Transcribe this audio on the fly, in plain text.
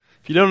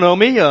you don't know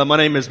me, my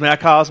name is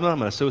Matt Cosma.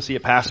 I'm an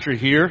associate pastor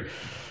here.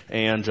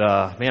 And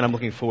man, I'm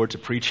looking forward to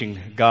preaching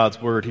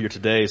God's Word here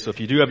today. So if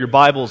you do have your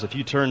Bibles, if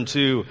you turn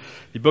to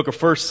the book of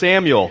 1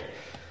 Samuel,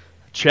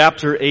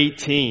 chapter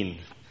 18.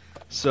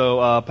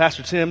 So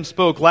Pastor Tim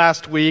spoke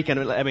last week,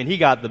 and I mean, he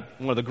got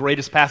one of the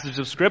greatest passages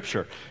of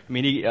Scripture. I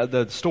mean,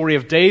 the story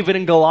of David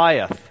and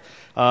Goliath.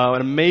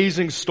 An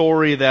amazing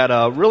story that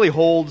really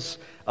holds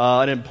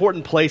an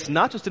important place,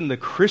 not just in the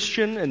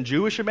Christian and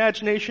Jewish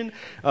imagination,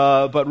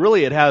 but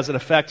really it has an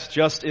effect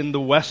just in the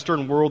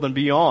Western world and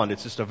beyond.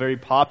 It's just a very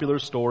popular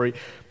story,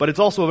 but it's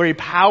also a very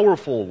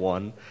powerful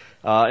one.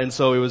 And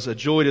so it was a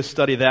joy to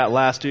study that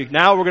last week.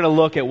 Now we're going to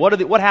look at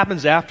what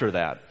happens after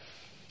that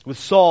with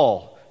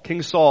Saul,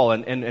 King Saul,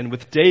 and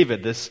with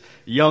David, this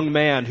young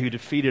man who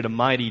defeated a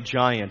mighty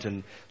giant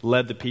and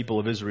led the people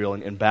of Israel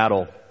in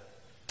battle.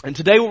 And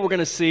today what we're going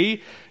to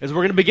see is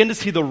we're going to begin to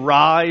see the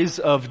rise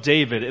of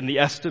David in the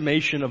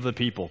estimation of the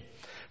people.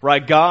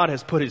 Right? God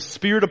has put His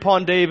Spirit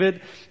upon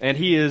David, and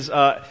He has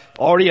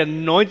already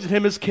anointed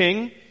him as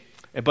king,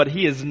 but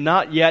he is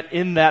not yet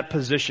in that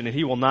position, and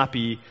he will not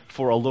be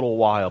for a little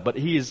while. But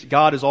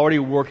God is already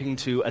working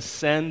to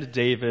ascend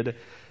David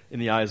in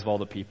the eyes of all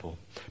the people.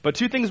 But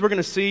two things we're going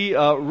to see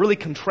really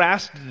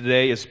contrasted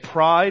today is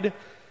pride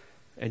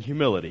and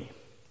humility.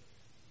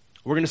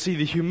 We're going to see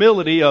the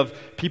humility of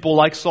people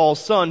like Saul's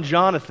son,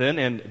 Jonathan,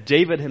 and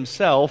David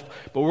himself,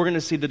 but we're going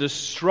to see the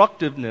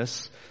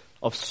destructiveness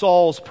of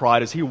Saul's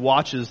pride as he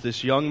watches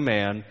this young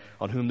man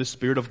on whom the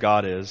Spirit of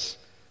God is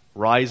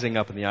rising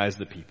up in the eyes of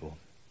the people.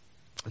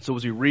 And so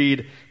as we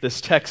read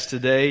this text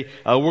today,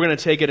 we're going to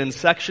take it in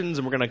sections,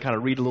 and we're going to kind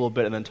of read a little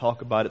bit and then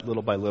talk about it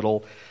little by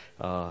little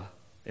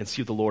and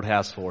see what the Lord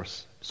has for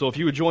us. So if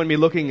you would join me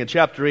looking at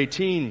chapter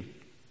 18,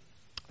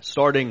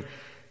 starting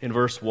in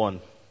verse 1.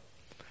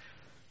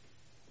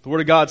 The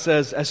Word of God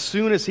says, "As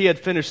soon as he had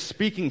finished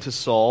speaking to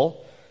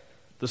Saul,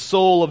 the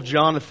soul of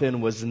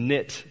Jonathan was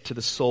knit to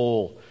the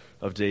soul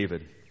of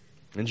David.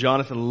 And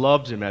Jonathan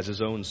loved him as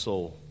his own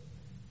soul.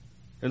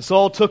 And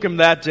Saul took him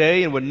that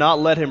day and would not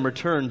let him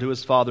return to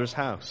his father's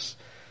house.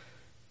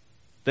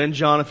 Then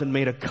Jonathan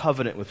made a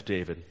covenant with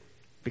David,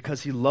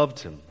 because he loved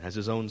him as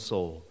his own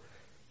soul.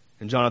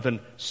 And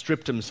Jonathan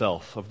stripped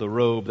himself of the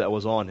robe that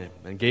was on him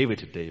and gave it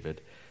to David,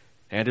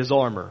 and his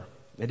armor,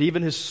 and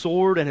even his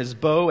sword and his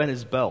bow and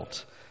his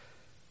belt.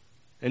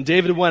 And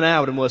David went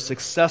out and was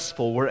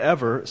successful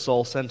wherever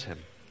Saul sent him,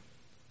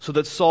 so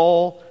that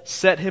Saul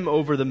set him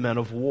over the men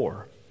of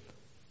war.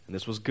 And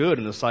this was good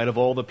in the sight of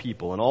all the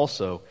people, and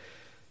also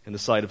in the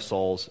sight of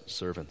Saul's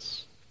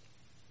servants."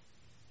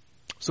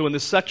 So in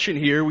this section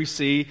here, we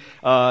see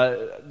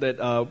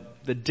that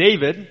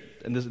David,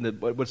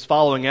 and what's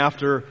following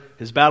after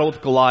his battle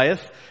with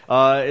Goliath,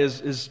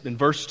 is in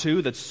verse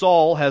 2, that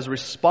Saul has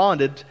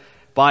responded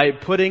by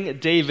putting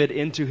David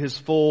into his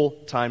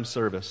full-time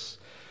service.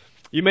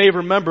 You may have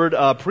remembered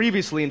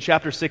previously in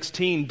chapter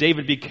 16,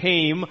 David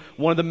became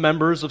one of the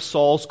members of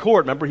Saul's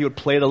court. Remember, he would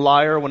play the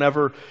lyre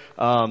whenever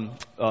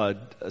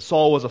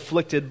Saul was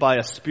afflicted by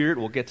a spirit.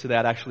 We'll get to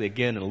that actually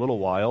again in a little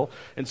while.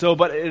 And so,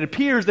 but it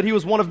appears that he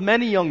was one of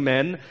many young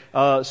men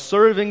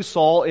serving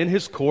Saul in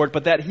his court,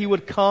 but that he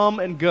would come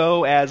and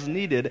go as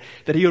needed,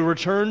 that he would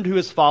return to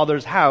his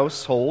father's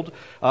household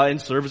and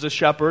serve as a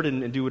shepherd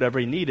and do whatever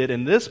he needed.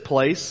 In this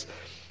place,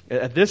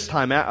 at this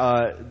time,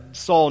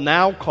 Saul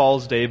now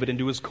calls David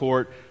into his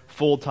court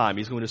full-time.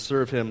 He's going to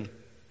serve him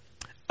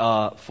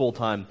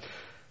full-time.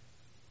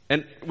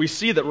 And we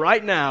see that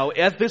right now,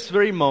 at this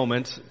very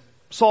moment,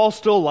 Saul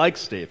still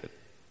likes David.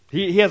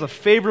 He has a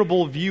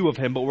favorable view of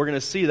him, but we're going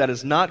to see that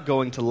is not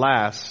going to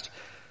last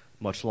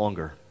much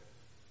longer.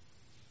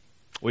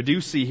 What we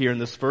do see here in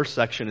this first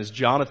section is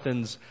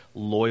Jonathan's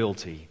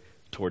loyalty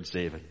towards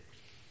David.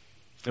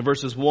 In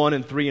verses 1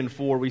 and 3 and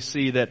 4, we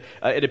see that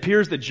it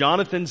appears that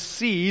Jonathan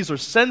sees or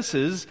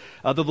senses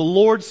that the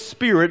Lord's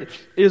Spirit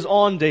is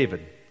on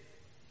David.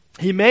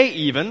 He may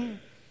even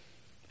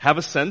have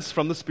a sense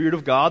from the Spirit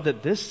of God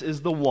that this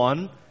is the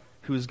one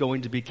who is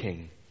going to be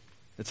king.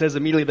 It says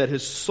immediately that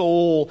his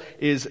soul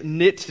is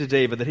knit to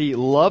David, that he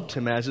loved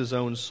him as his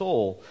own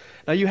soul.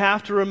 Now you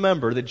have to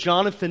remember that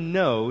Jonathan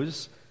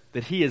knows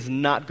that he is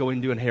not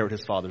going to inherit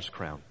his father's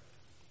crown.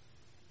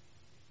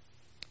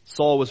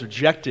 Saul was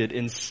rejected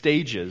in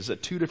stages.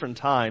 At two different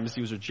times,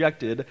 he was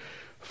rejected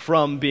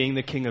from being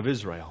the king of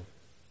Israel.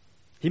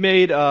 He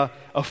made a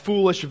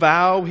foolish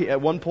vow.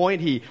 At one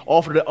point, he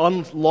offered an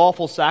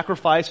unlawful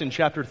sacrifice in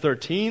chapter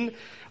 13.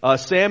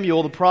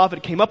 Samuel, the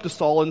prophet, came up to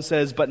Saul and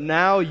says, "But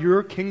now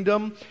your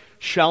kingdom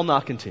shall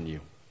not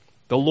continue.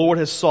 The Lord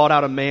has sought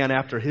out a man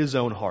after his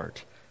own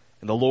heart,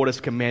 and the Lord has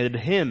commanded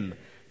him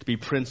to be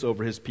prince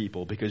over his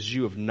people, because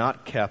you have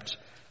not kept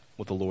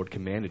what the Lord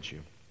commanded you."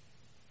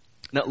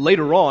 Now,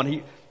 later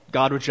on,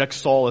 God rejects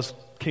Saul as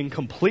king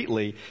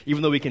completely,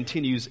 even though he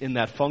continues in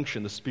that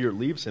function. The Spirit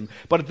leaves him.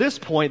 But at this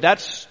point,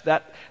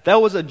 that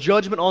was a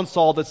judgment on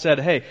Saul that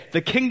said, hey,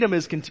 the kingdom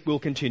will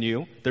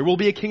continue. There will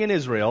be a king in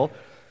Israel,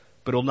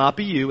 but it will not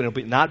be you, and it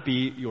will not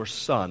be your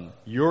son.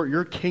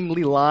 Your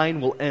kingly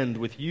line will end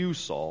with you,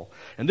 Saul.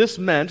 And this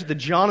meant that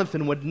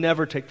Jonathan would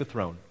never take the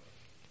throne.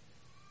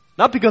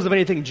 Not because of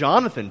anything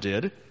Jonathan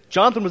did.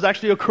 Jonathan was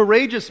actually a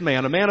courageous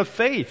man, a man of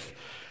faith.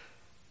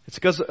 It's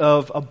because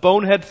of a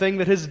bonehead thing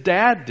that his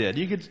dad did.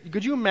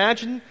 Could you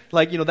imagine,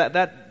 like,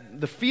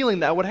 the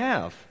feeling that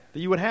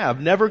you would have,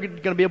 never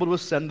going to be able to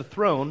ascend the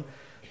throne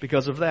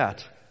because of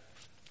that.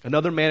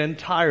 Another man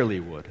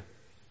entirely would.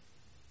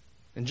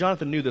 And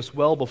Jonathan knew this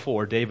well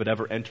before David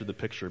ever entered the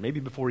picture, maybe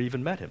before he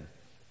even met him.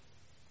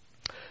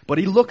 But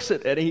he looks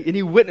at it and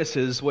he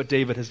witnesses what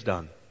David has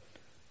done.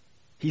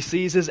 He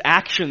sees his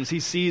actions, he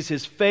sees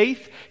his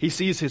faith, he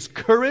sees his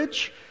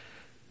courage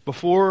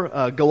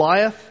before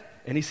Goliath,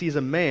 and he sees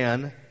a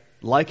man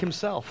like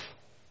himself.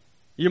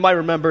 You might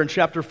remember in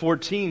chapter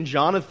 14,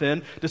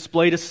 Jonathan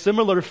displayed a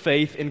similar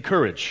faith and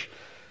courage.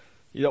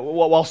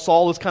 While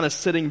Saul is kind of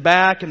sitting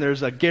back and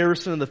there's a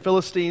garrison of the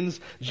Philistines,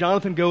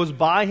 Jonathan goes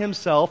by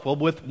himself,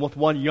 with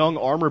one young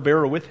armor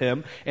bearer with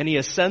him, and he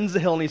ascends the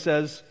hill and he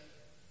says,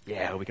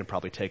 yeah, we can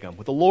probably take him.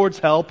 With the Lord's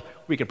help,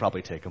 we can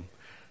probably take him.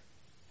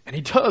 And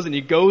he does, and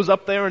he goes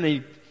up there and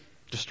he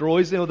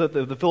destroys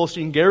the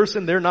Philistine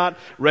garrison. They're not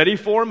ready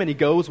for him, and he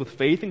goes with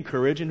faith and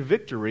courage and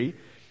victory.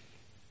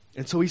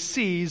 And so he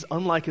sees,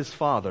 unlike his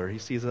father, he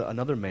sees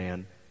another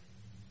man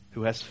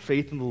who has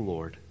faith in the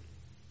Lord,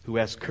 who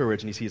has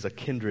courage, and he sees a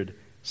kindred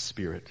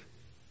spirit.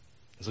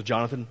 And so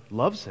Jonathan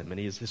loves him,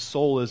 and his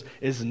soul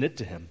is knit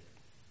to him.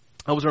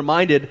 I was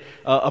reminded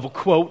of a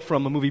quote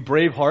from a movie,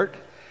 Braveheart,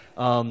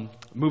 a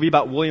movie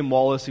about William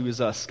Wallace, who was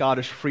a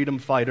Scottish freedom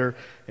fighter.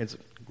 It's a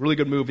really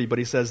good movie, but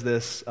he says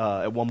this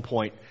at one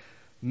point: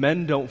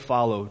 men don't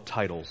follow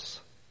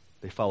titles,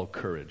 they follow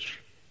courage.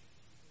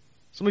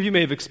 Some of you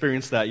may have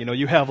experienced that.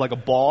 You have like a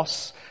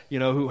boss,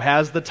 who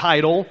has the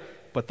title,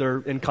 but they're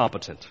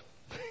incompetent.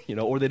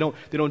 Or they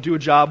don't do a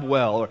job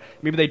well, or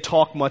maybe they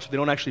talk much, but they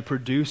don't actually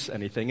produce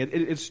anything.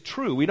 It's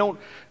true. We don't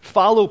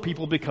follow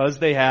people because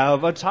they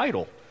have a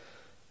title.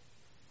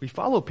 We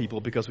follow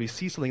people because we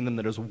see something in them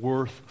that is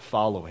worth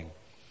following.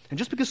 And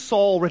just because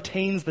Saul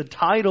retains the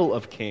title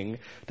of king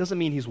doesn't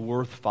mean he's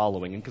worth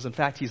following, because in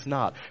fact he's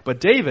not. But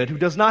David, who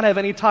does not have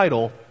any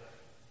title,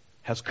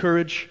 has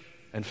courage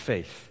and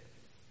faith,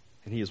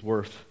 and he is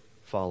worth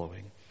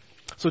following.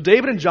 So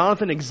David and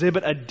Jonathan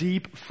exhibit a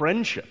deep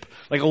friendship,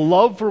 like a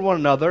love for one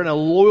another and a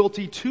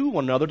loyalty to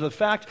one another, to the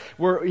fact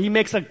where he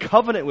makes a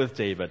covenant with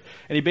David.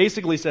 And he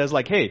basically says,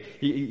 like, hey,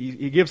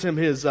 he gives him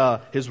his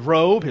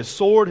robe, his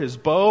sword, his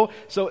bow.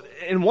 So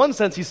in one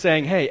sense he's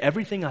saying, hey,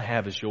 everything I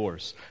have is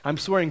yours. I'm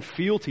swearing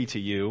fealty to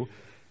you.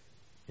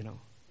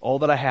 All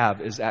that I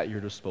have is at your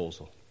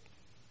disposal.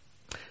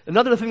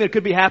 Another thing that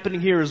could be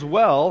happening here as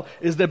well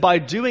is that by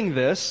doing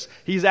this,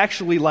 he's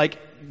actually like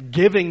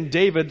giving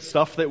David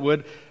stuff that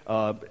would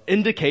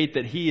indicate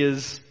that he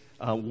is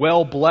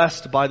well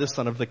blessed by the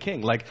son of the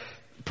king. Like,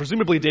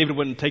 presumably David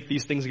wouldn't take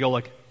these things and go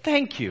like,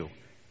 thank you,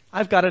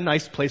 I've got a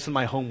nice place in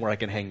my home where I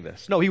can hang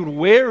this. No, he would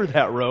wear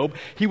that robe,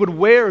 he would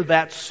wear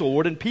that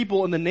sword, and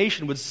people in the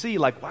nation would see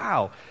like,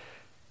 wow,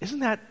 isn't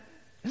that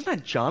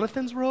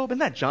Jonathan's robe? Isn't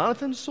that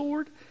Jonathan's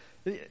sword?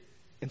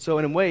 And so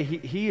in a way,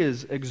 he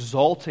is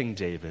exalting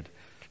David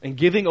and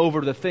giving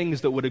over the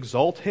things that would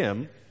exalt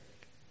him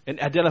and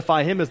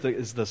identify him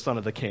as the son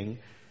of the king,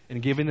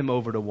 and giving them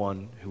over to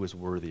one who is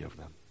worthy of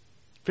them.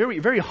 Very,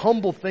 very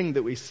humble thing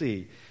that we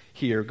see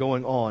here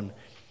going on.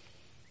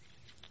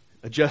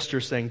 A gesture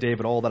saying,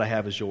 David, all that I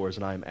have is yours,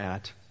 and I am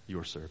at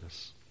your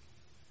service.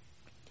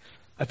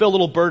 I feel a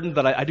little burdened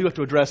that I do have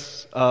to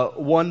address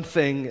one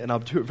thing, and I'll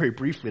do it very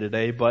briefly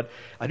today, but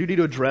I do need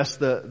to address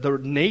the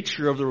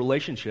nature of the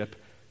relationship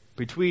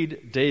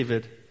between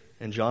David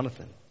and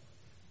Jonathan.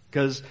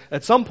 Because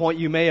at some point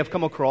you may have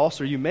come across,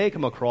 or you may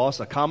come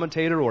across, a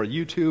commentator or a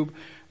YouTube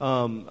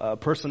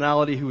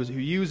personality who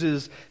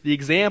uses the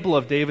example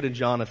of David and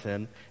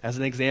Jonathan as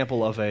an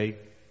example of a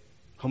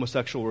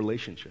homosexual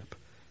relationship.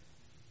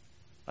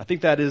 I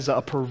think that is a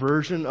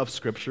perversion of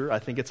Scripture. I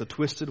think it's a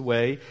twisted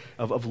way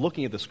of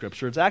looking at the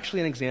Scripture. It's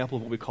actually an example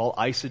of what we call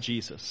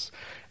eisegesis.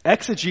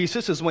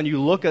 Exegesis is when you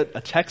look at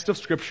a text of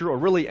Scripture, or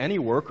really any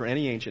work or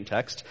any ancient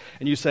text,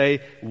 and you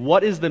say,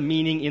 what is the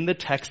meaning in the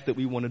text that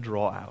we want to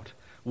draw out?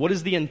 What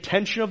is the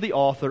intention of the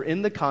author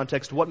in the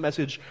context? What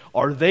message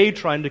are they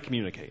trying to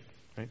communicate?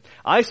 Right?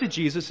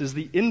 Eisegesis is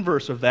the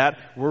inverse of that,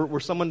 where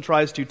someone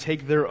tries to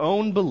take their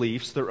own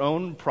beliefs, their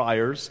own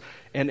priors,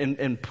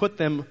 and put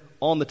them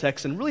on the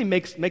text and really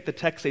make the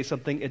text say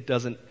something it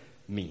doesn't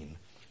mean.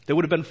 That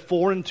would have been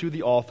foreign to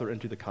the author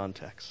and to the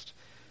context.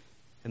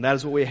 And that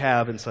is what we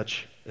have in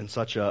such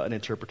an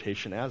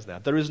interpretation as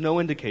that. There is no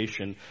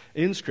indication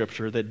in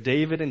Scripture that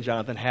David and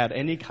Jonathan had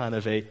any kind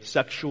of a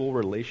sexual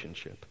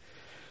relationship.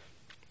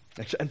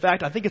 In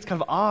fact, I think it's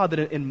kind of odd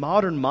that in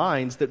modern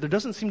minds that there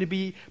doesn't seem to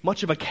be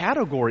much of a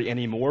category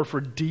anymore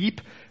for deep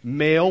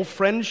male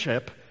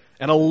friendship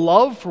and a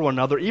love for one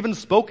another, even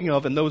spoken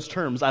of in those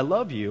terms, I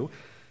love you,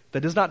 that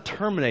does not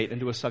terminate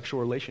into a sexual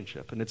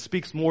relationship. And it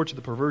speaks more to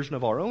the perversion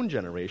of our own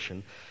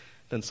generation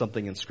than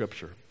something in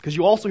Scripture. Because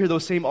you also hear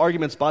those same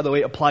arguments, by the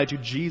way, applied to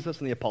Jesus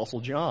and the Apostle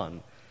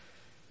John.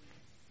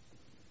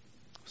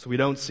 So we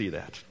don't see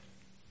that.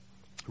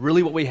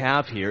 Really what we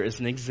have here is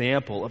an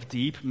example of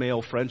deep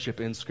male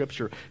friendship in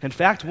Scripture. In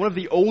fact, one of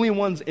the only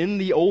ones in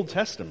the Old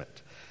Testament.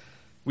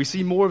 We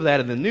see more of that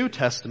in the New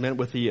Testament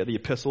with the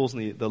epistles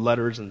and the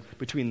letters and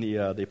between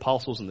the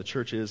apostles and the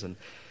churches.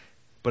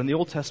 But in the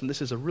Old Testament,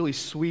 this is a really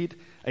sweet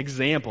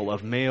example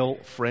of male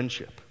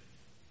friendship.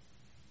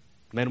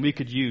 Man, we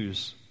could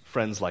use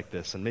friends like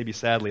this, and maybe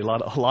sadly, a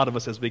lot of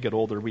us as we get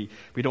older, we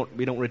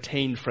don't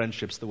retain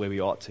friendships the way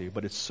we ought to.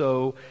 But it's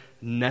so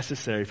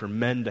necessary for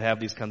men to have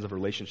these kinds of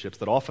relationships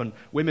that often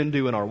women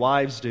do, and our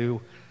wives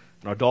do,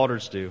 and our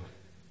daughters do,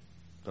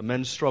 but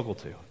men struggle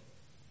to.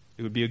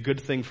 It would be a good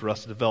thing for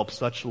us to develop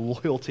such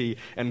loyalty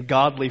and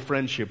godly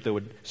friendship that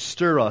would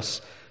stir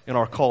us in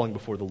our calling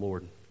before the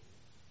Lord.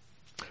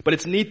 But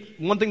it's neat.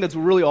 One thing that's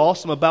really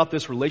awesome about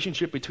this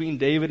relationship between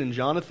David and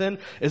Jonathan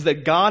is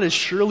that God is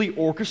surely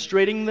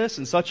orchestrating this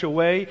in such a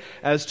way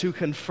as to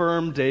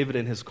confirm David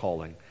in his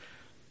calling.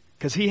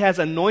 Because he has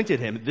anointed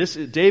him.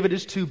 David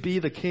is to be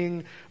the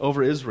king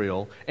over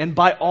Israel. And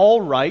by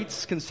all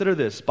rights, consider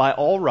this, by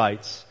all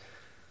rights,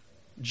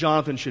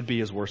 Jonathan should be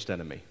his worst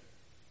enemy.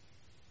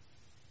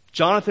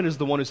 Jonathan is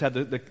the one who's had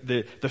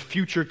the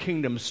future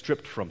kingdom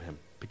stripped from him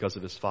because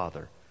of his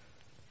father.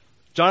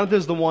 Jonathan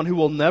is the one who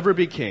will never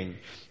be king.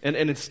 And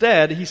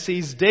instead, he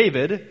sees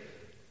David,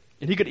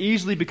 and he could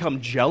easily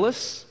become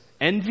jealous,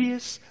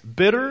 envious,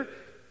 bitter.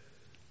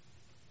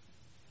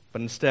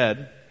 But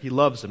instead, he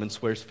loves him and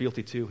swears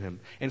fealty to him.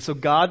 And so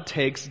God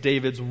takes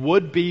David's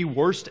would-be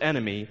worst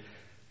enemy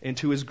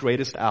into his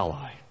greatest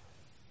ally.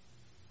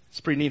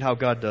 It's pretty neat how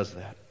God does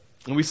that.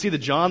 And we see that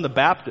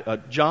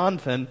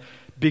Jonathan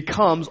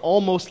becomes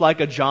almost like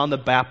a John the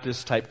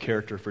Baptist type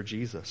character for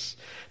Jesus.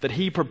 That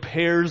he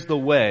prepares the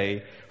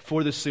way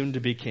for the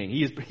soon-to-be king.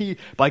 He,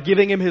 by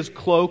giving him his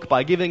cloak,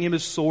 by giving him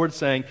his sword,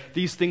 saying,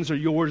 these things are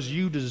yours,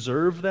 you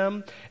deserve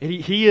them. And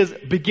he is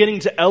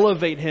beginning to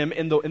elevate him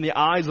in the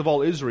eyes of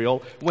all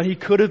Israel when he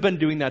could have been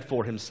doing that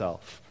for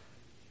himself.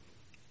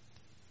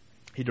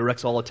 He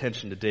directs all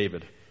attention to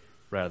David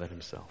rather than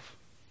himself.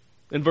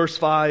 In verse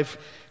 5,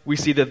 we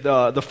see that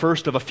the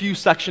first of a few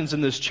sections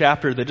in this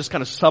chapter that just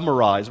kind of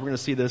summarize. We're going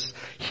to see this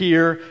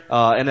here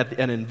and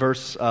in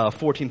verse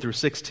 14 through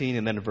 16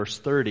 and then in verse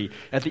 30.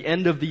 At the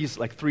end of these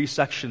three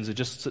sections, it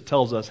just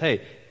tells us,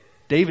 hey,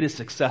 David is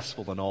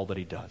successful in all that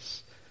he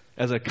does.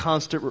 As a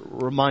constant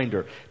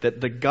reminder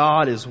that the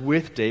God is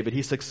with David.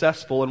 He's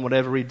successful in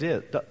whatever he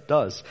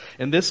does.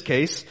 In this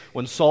case,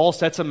 when Saul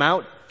sets him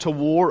out to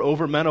war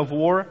over men of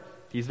war,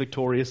 he's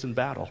victorious in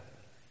battle.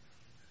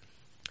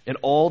 And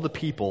all the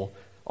people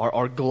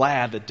are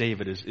glad that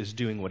David is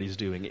doing what he's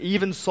doing.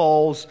 Even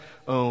Saul's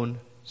own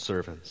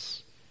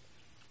servants.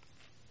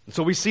 And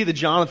so we see that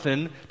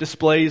Jonathan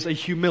displays a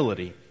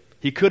humility.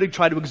 He could have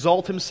tried to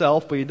exalt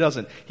himself, but he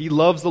doesn't. He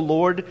loves the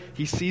Lord.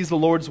 He sees the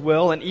Lord's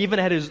will. And even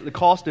at the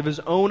cost of his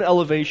own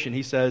elevation,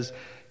 he says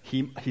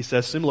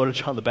similar to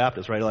John the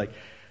Baptist, right?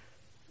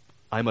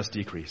 I must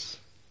decrease.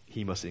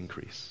 He must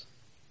increase.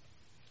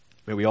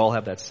 May we all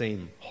have that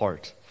same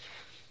heart.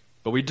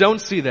 But we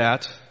don't see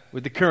that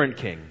with the current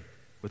king,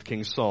 with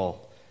King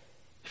Saul.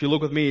 If you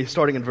look with me,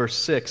 starting in verse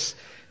 6,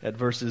 at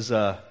verses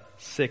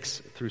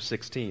 6 through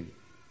 16.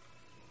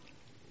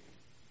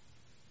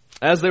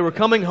 As they were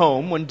coming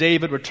home, when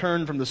David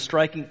returned from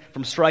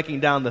striking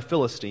down the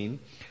Philistine,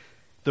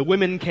 the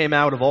women came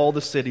out of all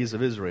the cities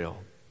of Israel,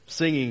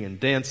 singing and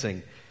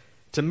dancing,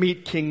 to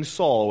meet King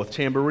Saul with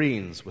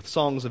tambourines, with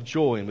songs of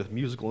joy, and with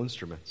musical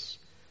instruments.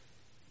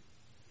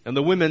 And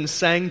the women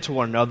sang to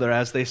one another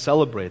as they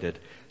celebrated,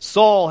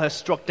 Saul has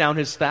struck down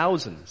his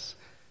thousands,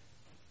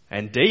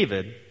 and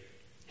David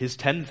his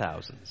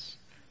 10,000s.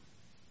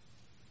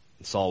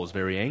 And Saul was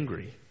very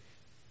angry,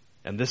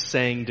 and this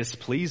saying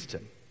displeased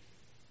him.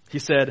 He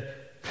said,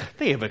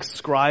 they have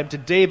ascribed to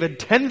David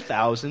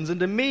 10,000s, and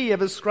to me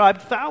have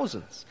ascribed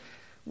thousands.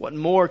 What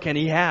more can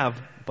he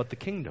have but the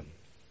kingdom?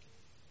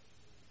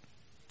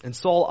 And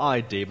Saul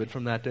eyed David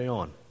from that day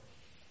on.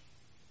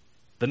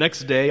 The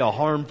next day, a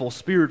harmful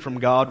spirit from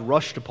God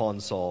rushed upon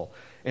Saul,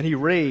 and he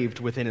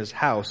raved within his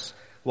house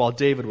while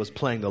David was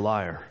playing the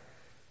lyre,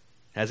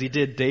 as he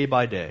did day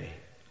by day.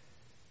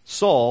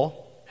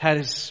 Saul had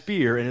his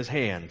spear in his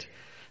hand,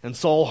 and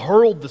Saul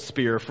hurled the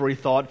spear, for he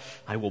thought,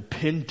 I will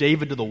pin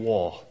David to the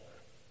wall.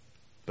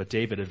 But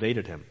David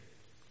evaded him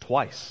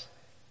twice.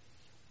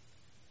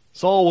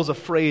 Saul was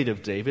afraid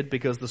of David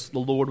because the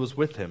Lord was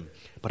with him,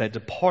 but had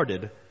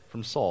departed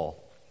from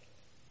Saul.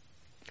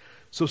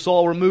 So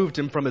Saul removed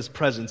him from his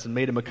presence and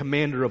made him a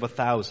commander of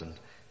 1,000.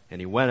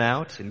 And he went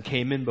out and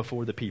came in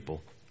before the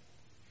people.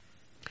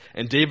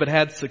 And David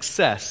had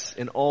success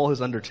in all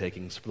his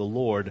undertakings, for the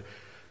Lord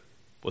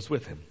was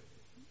with him.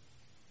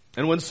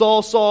 And when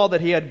Saul saw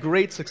that he had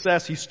great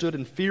success, he stood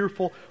in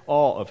fearful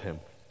awe of him.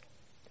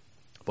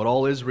 But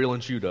all Israel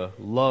and Judah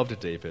loved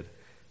David,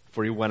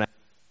 for he went out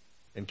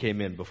and came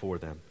in before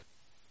them.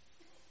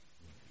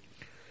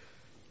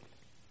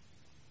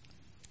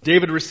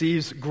 David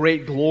receives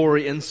great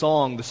glory in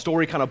song. The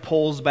story kind of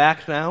pulls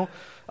back now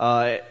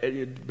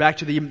back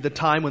to the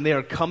time when they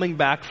are coming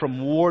back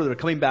from war, they're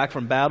coming back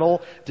from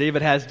battle.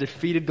 David has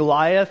defeated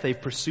Goliath. They've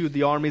pursued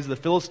the armies of the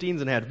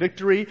Philistines and had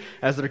victory.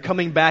 As they're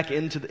coming back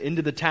into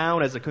the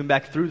town, as they're coming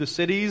back through the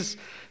cities,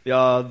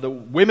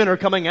 the women are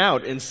coming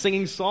out and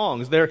singing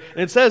songs. And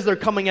it says they're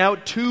coming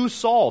out to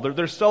Saul.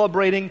 They're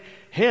celebrating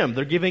him.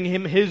 They're giving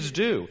him his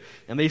due.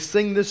 And they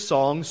sing this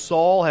song,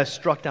 Saul has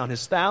struck down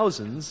his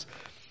thousands,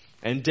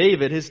 and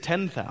David his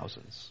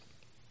 10,000s.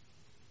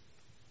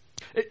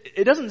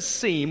 It doesn't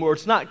seem, or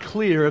it's not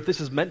clear if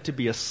this is meant to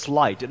be a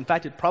slight. In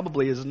fact, it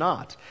probably is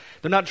not.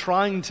 They're not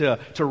trying to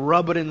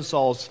rub it in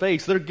Saul's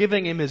face. They're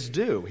giving him his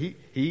due.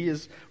 He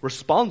is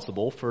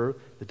responsible for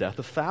the death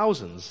of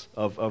thousands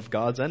of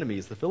God's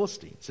enemies, the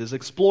Philistines. His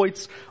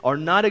exploits are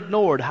not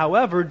ignored.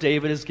 However,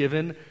 David is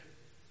given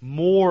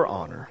more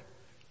honor.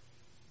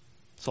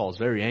 Saul's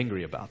very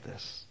angry about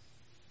this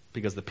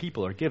because the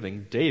people are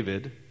giving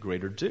David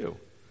greater due.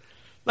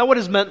 Now, what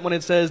is meant when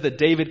it says that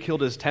David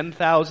killed his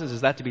 10,000s?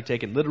 Is that to be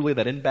taken literally,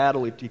 that in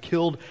battle he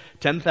killed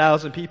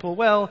 10,000 people?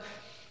 Well,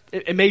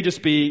 it may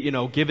just be,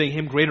 giving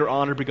him greater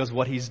honor because of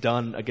what he's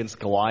done against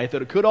Goliath.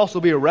 It could also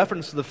be a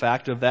reference to the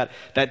fact of that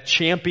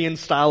champion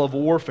style of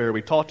warfare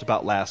we talked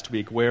about last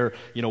week, where,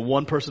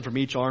 one person from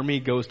each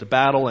army goes to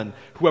battle, and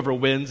whoever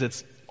wins,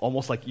 it's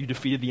almost like you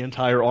defeated the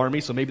entire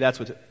army. So maybe that's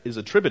what is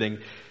attributing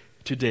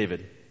to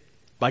David.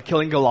 By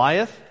killing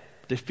Goliath,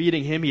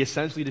 defeating him, he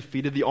essentially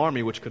defeated the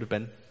army, which could have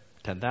been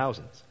 10,000s.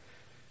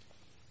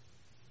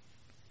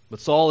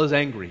 But Saul is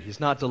angry. He's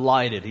not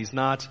delighted. He's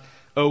not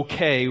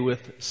okay with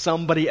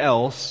somebody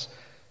else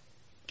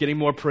getting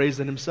more praise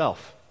than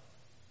himself.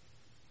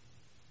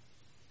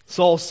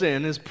 Saul's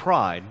sin is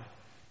pride.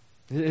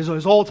 His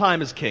whole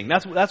time as king.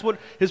 That's what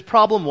his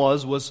problem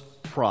was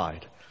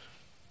pride.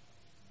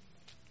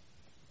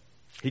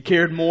 He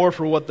cared more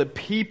for what the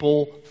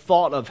people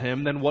thought of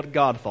him than what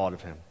God thought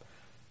of him,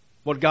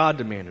 what God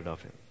demanded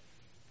of him.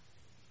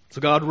 So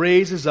God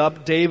raises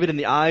up David in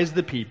the eyes of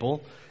the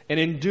people, and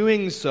in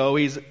doing so,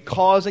 he's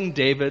causing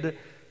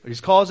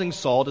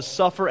Saul to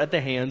suffer at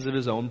the hands of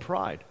his own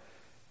pride.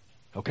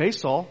 Okay,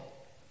 Saul,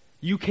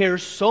 you care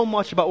so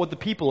much about what the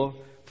people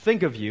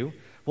think of you.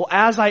 Well,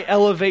 as I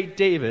elevate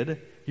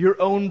David, your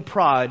own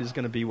pride is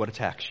going to be what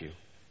attacks you.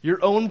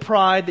 Your own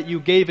pride that you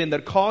gave in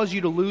that caused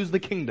you to lose the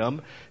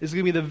kingdom is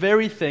going to be the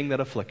very thing that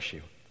afflicts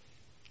you.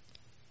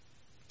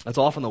 That's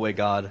often the way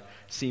God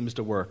seems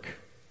to work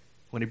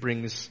when he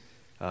brings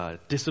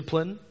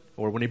discipline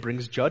or when he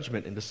brings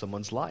judgment into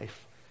someone's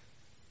life.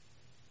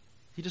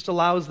 He just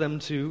allows them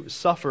to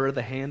suffer at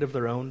the hand of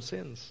their own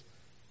sins,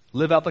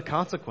 live out the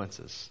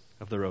consequences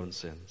of their own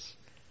sins.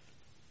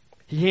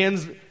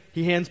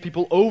 He hands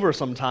people over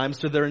sometimes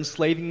to their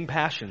enslaving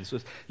passions. So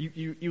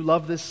you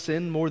love this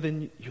sin more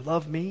than you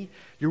love me?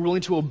 You're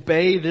willing to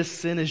obey this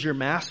sin as your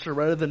master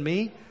rather than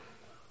me?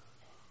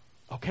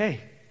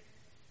 Okay.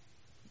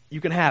 You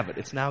can have it.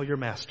 It's now your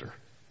master.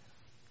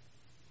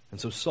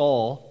 And so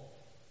Saul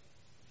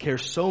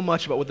cares so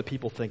much about what the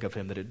people think of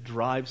him that it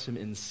drives him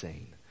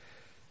insane.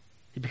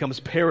 He becomes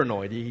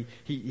paranoid.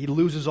 He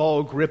loses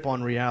all grip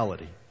on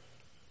reality.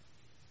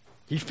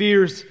 He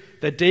fears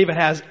that David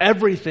has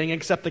everything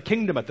except the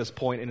kingdom at this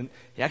point, and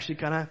he's actually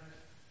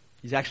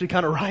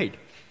kind of right.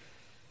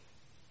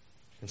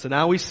 And so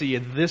now we see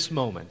at this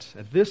moment,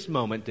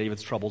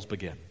 David's troubles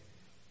begin,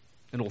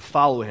 and will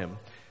follow him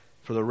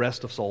for the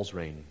rest of Saul's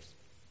reign,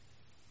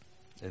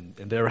 and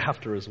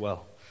thereafter as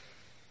well.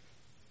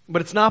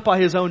 But it's not by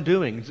his own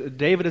doing.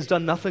 David has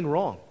done nothing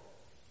wrong.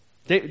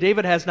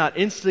 David has not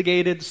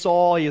instigated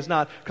Saul. He has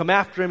not come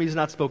after him. He's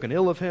not spoken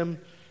ill of him.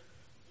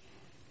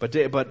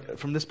 But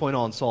from this point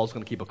on, Saul's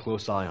going to keep a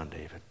close eye on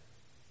David.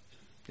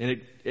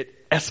 And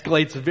it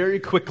escalates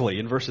very quickly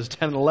in verses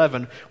 10 and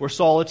 11, where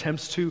Saul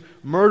attempts to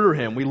murder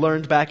him. We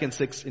learned back in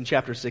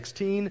chapter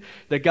 16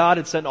 that God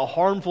had sent a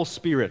harmful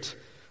spirit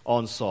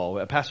on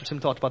Saul. Pastor Tim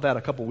talked about that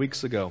a couple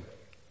weeks ago.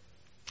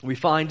 We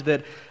find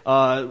that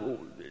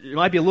it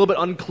might be a little bit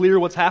unclear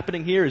what's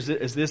happening here.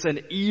 Is this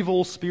an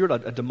evil spirit,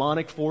 a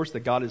demonic force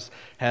that God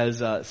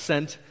has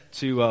sent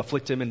to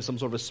afflict him in some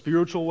sort of a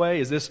spiritual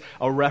way? Is this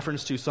a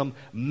reference to some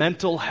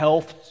mental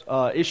health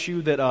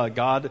issue that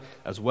God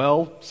as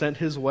well sent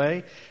his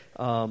way?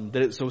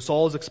 So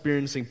Saul is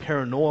experiencing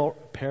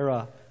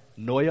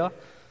paranoia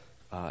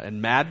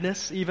and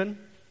madness even.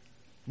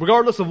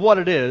 Regardless of what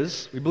it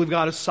is, we believe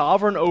God is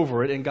sovereign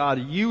over it, and God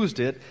used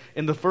it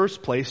in the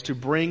first place to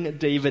bring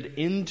David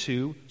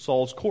into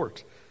Saul's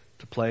court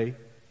to play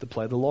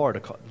the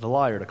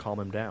liar to calm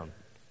him down.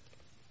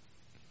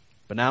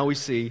 But now we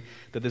see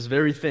that this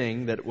very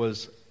thing that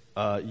was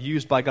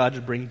used by God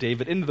to bring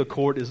David into the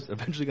court is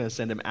eventually going to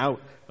send him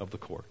out of the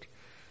court.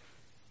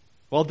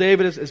 While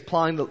David is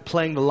playing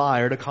the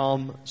liar to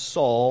calm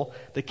Saul,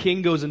 the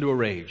king goes into a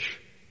rage.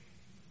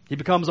 He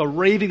becomes a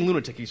raving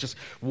lunatic. He's just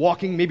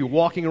maybe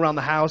walking around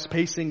the house,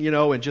 pacing,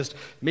 and just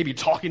maybe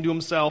talking to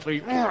himself.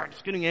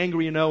 Just getting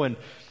angry, And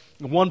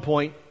at one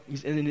point,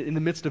 he's in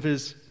the midst of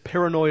his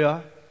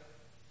paranoia,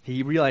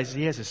 he realizes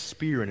he has a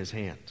spear in his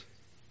hand.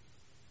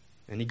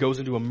 And he goes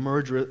into a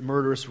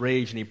murderous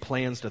rage, and he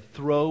plans to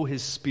throw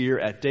his spear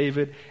at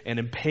David and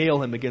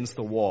impale him against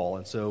the wall,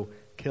 and so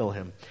kill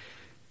him.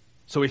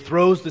 So he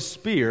throws the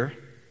spear,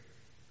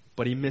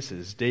 but he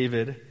misses.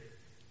 David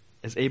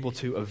is able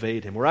to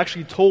evade him. We're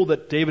actually told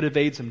that David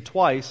evades him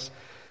twice,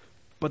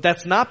 but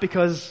that's not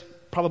because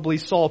probably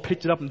Saul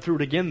picked it up and threw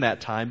it again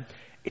that time.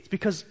 It's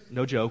because,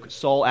 no joke,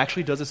 Saul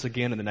actually does this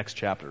again in the next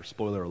chapter.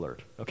 Spoiler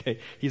alert. Okay?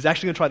 He's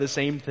actually going to try the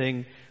same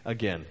thing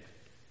again.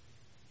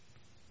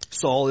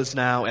 Saul is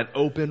now at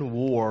open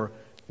war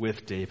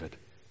with David.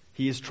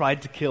 He has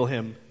tried to kill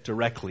him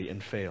directly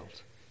and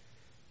failed.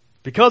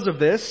 Because of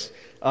this,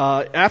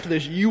 after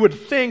this, you would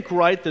think,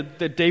 right,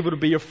 that David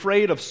would be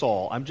afraid of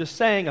Saul. I'm just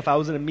saying, if I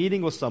was in a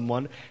meeting with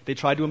someone, they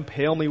tried to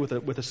impale me with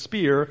a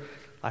spear,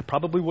 I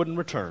probably wouldn't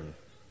return.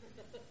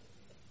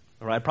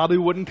 All right, I probably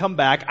wouldn't come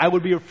back. I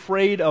would be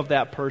afraid of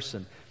that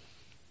person.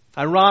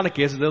 Ironic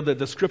is that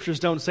the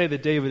scriptures don't say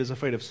that David is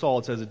afraid of Saul.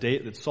 It says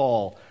that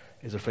Saul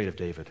is afraid of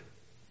David.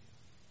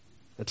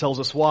 It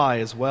tells us why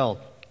as well.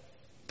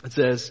 It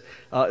says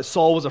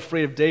Saul was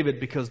afraid of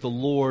David because the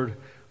Lord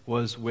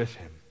was with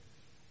him,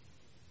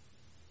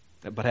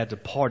 but had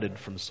departed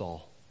from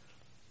Saul.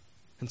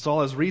 And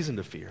Saul has reason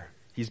to fear.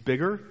 He's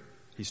bigger,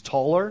 he's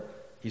taller,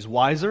 he's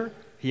wiser,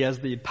 he has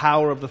the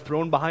power of the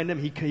throne behind him,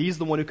 he's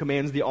the one who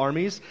commands the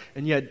armies,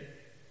 and yet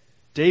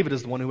David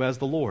is the one who has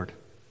the Lord.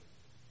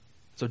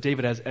 So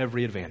David has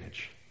every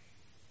advantage,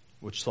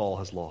 which Saul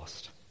has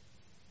lost.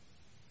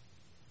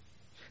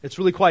 It's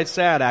really quite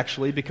sad,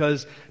 actually,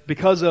 because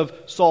of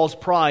Saul's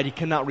pride, he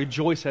cannot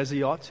rejoice as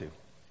he ought to.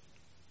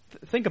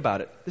 Think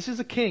about it. This is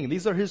a king.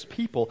 These are his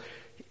people.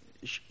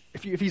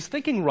 If he's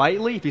thinking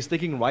rightly, if he's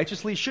thinking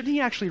righteously, shouldn't he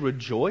actually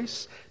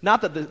rejoice?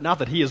 Not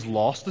that he has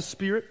lost the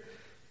Spirit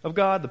of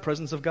God, the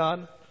presence of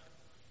God,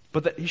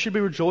 but that he should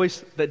be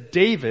rejoiced that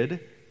David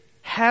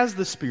has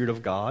the Spirit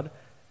of God,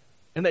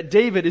 and that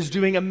David is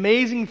doing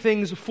amazing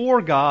things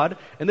for God,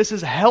 and this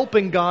is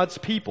helping God's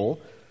people.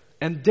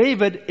 And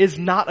David is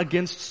not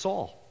against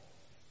Saul.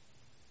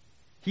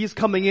 He's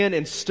coming in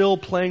and still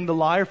playing the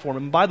lyre for him.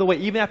 And by the way,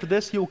 even after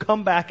this, he will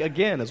come back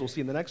again, as we'll see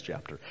in the next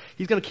chapter.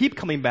 He's going to keep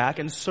coming back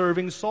and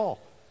serving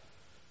Saul.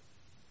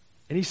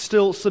 And he's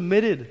still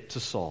submitted to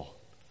Saul.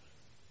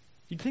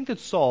 You'd think that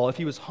Saul, if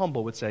he was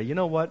humble, would say, you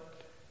know what?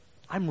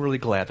 I'm really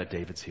glad that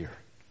David's here.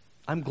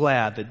 I'm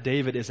glad that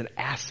David is an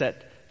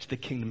asset to the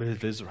kingdom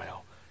of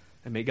Israel.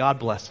 And may God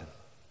bless him.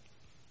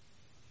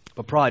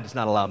 But pride does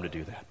not allow him to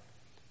do that.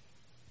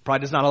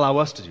 Pride does not allow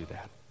us to do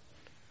that.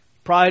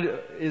 Pride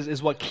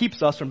is what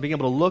keeps us from being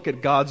able to look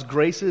at God's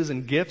graces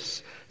and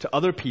gifts to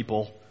other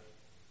people.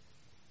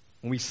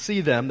 When we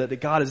see them, that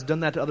God has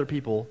done that to other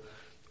people,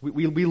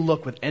 we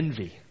look with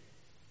envy,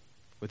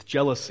 with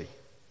jealousy.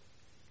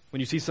 When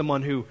you see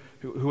someone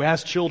who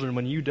has children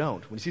when you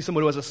don't. When you see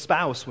someone who has a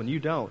spouse when you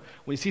don't.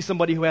 When you see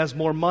somebody who has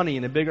more money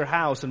and a bigger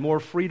house and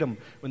more freedom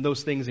when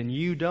those things and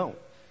you don't.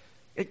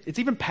 It's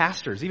even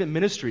pastors, even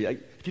ministry.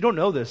 If you don't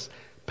know this,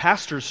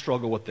 pastors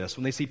struggle with this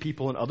when they see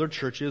people in other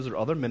churches or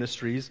other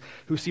ministries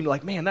who seem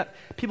like, man, that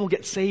people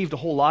get saved a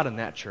whole lot in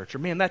that church, or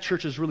man, that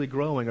church is really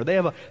growing, or they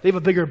have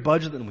a bigger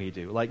budget than we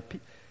do. Like,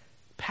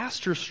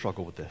 pastors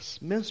struggle with this.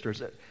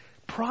 Ministers,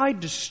 pride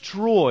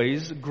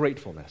destroys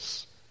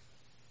gratefulness.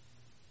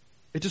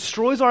 It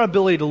destroys our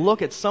ability to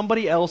look at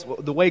somebody else,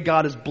 the way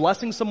God is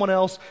blessing someone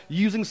else,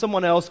 using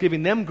someone else,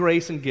 giving them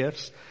grace and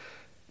gifts,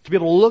 to be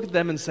able to look at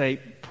them and say,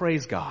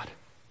 praise God.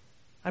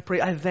 I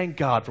thank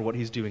God for what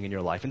He's doing in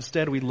your life.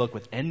 Instead, we look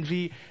with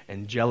envy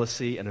and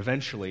jealousy and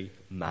eventually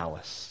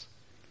malice.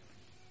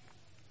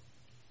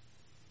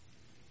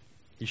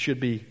 He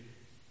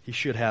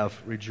should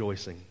have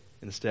rejoicing.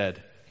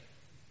 Instead,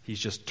 he's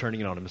just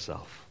turning it on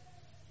himself.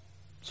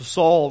 So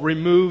Saul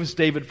removes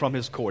David from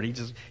his court.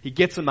 He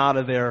gets him out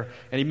of there,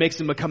 and he makes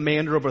him a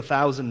commander over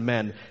 1,000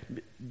 men.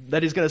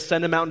 That he's going to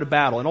send him out into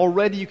battle. And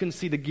already you can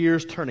see the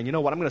gears turning. You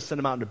know what? I'm going to send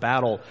him out into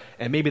battle,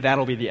 and maybe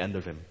that'll be the end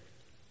of him.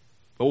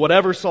 But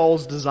whatever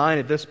Saul's design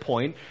at this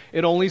point,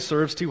 it only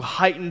serves to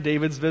heighten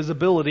David's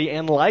visibility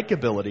and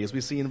likability, as we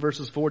see in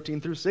verses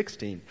 14 through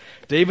 16.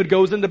 David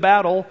goes into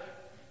battle,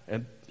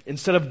 and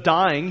instead of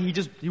dying,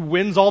 he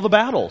wins all the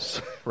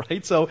battles,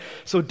 right? So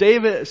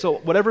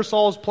whatever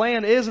Saul's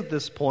plan is at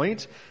this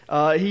point,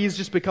 he's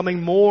just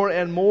becoming more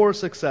and more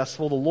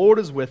successful. The Lord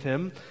is with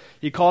him.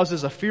 He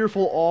causes a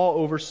fearful awe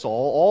over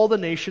Saul. All the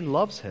nation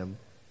loves him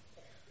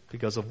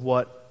because of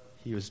what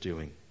he was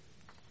doing.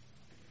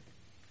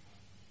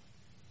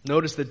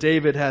 Notice that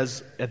David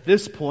has, at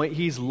this point,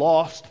 he's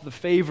lost the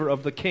favor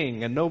of the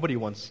king, and nobody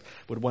would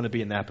want to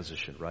be in that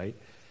position, right?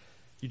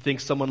 You'd think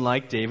someone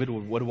like David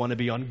would want to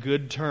be on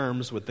good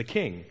terms with the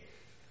king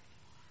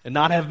and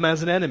not have him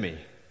as an enemy.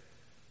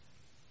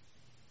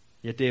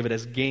 Yet David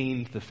has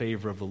gained the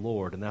favor of the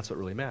Lord, and that's what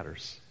really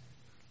matters.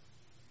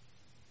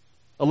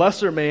 A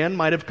lesser man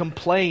might have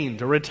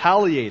complained or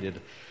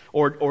retaliated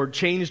or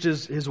changed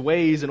his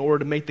ways in order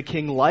to make the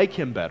king like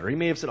him better. He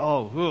may have said,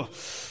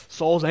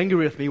 Saul's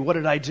angry with me. What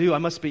did I do? I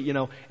must be,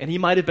 and he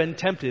might have been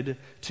tempted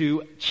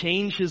to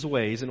change his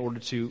ways in order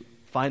to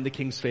find the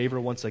king's favor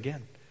once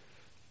again.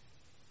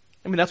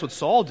 I mean, that's what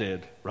Saul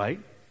did, right?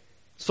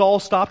 Saul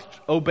stopped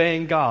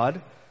obeying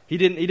God. He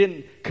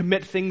didn't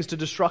commit things to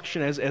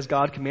destruction as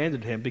God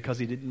commanded him because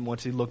he didn't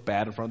want to look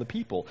bad in front of the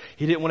people.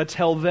 He didn't want to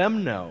tell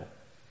them no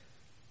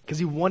because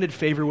he wanted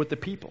favor with the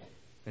people,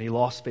 and he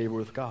lost favor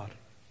with God.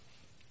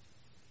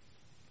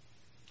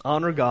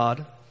 Honor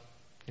God,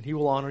 and he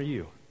will honor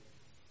you.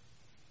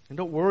 And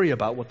don't worry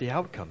about what the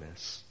outcome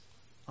is.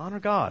 Honor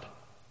God.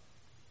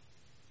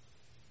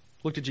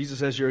 Look to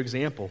Jesus as your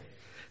example.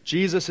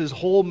 Jesus'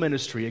 whole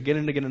ministry, again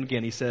and again and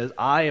again, he says,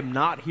 I am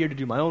not here to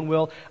do my own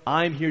will.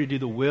 I'm here to do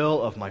the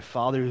will of my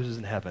Father who is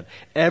in heaven.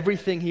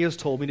 Everything he has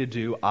told me to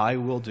do, I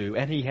will do.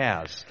 And he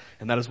has.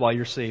 And that is why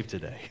you're saved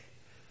today.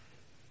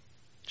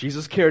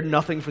 Jesus cared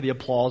nothing for the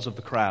applause of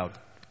the crowd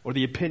or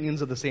the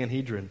opinions of the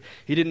Sanhedrin.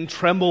 He didn't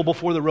tremble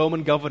before the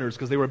Roman governors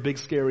because they were a big,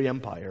 scary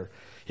empire.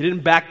 He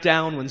didn't back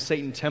down when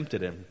Satan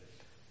tempted him.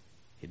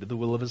 He did the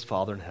will of his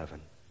Father in heaven.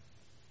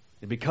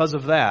 And because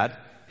of that,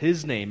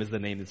 his name is the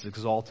name that's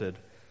exalted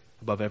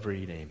above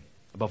every name,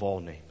 above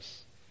all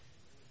names.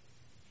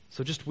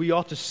 So we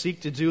ought to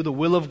seek to do the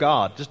will of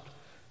God. Just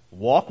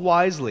walk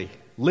wisely,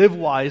 live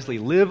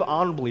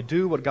honorably,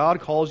 do what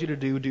God calls you to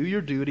do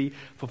your duty,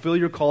 fulfill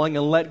your calling,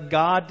 and let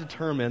God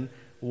determine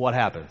what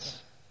happens.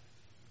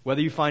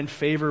 Whether you find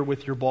favor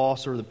with your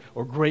boss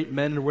or great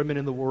men and women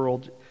in the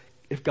world,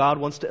 if God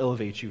wants to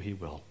elevate you, he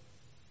will.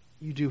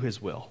 You do his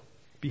will.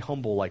 Be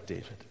humble like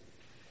David.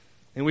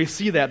 And we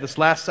see that this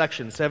last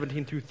section,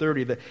 17 through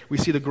 30, that we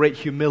see the great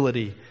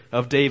humility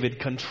of David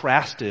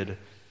contrasted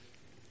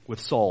with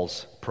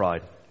Saul's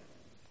pride.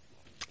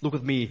 Look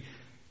with me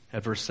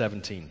at verse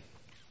 17.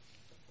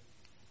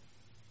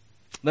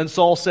 Then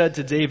Saul said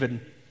to David,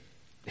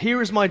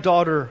 Here is my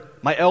daughter,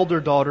 my elder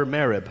daughter,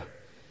 Merab.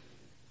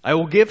 I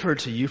will give her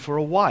to you for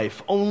a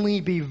wife.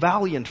 Only be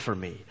valiant for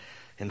me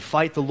and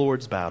fight the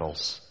Lord's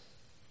battles.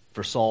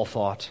 For Saul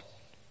thought,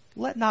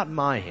 Let not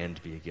my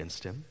hand be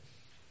against him,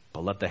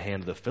 but let the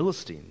hand of the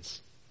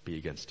Philistines be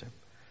against him.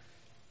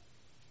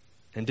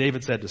 And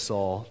David said to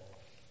Saul,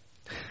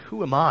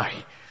 Who am I?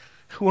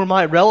 Who are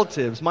my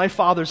relatives, my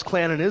father's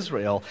clan in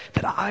Israel,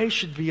 that I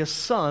should be a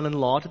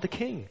son-in-law to the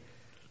king?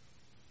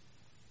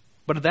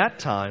 But at that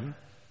time,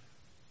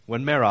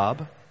 when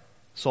Merab,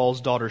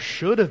 Saul's daughter,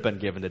 should have been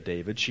given to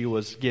David, she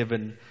was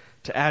given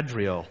to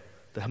Adriel,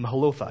 the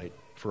Meholathite,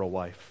 for a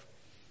wife.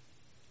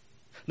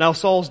 Now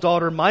Saul's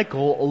daughter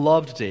Michal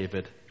loved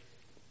David,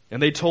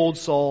 and they told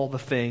Saul the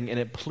thing, and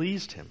it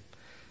pleased him.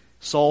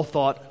 Saul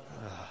thought,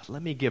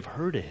 Let me give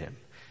her to him,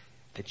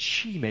 that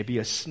she may be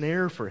a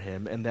snare for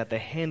him, and that the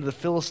hand of the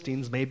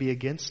Philistines may be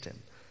against him.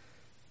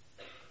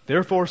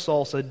 Therefore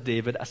Saul said to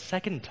David a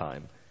second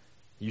time,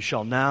 You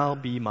shall now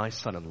be my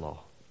son-in-law.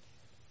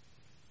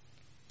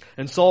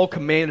 And Saul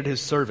commanded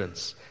his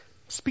servants,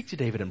 Speak to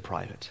David in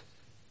private,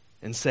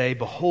 and say,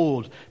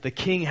 Behold, the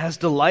king has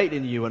delight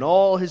in you, and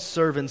all his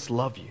servants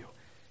love you.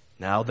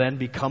 Now then,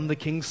 become the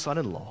king's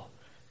son-in-law.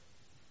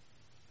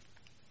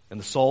 And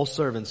the Saul's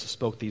servants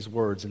spoke these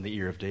words in the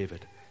ear of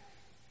David.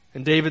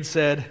 And David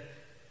said,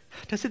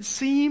 Does it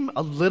seem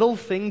a little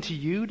thing to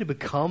you to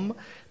become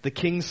the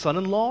king's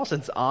son-in-law,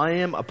 since I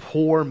am a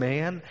poor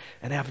man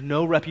and have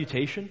no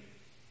reputation?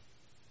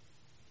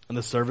 And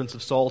the servants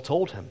of Saul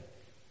told him,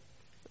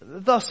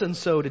 Thus and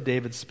so did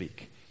David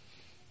speak.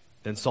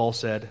 Then Saul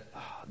said,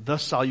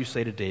 Thus shall you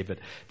say to David,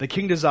 The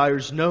king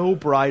desires no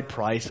bride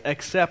price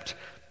except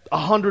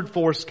 100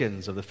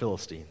 foreskins of the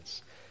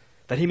Philistines,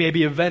 that he may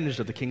be avenged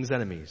of the king's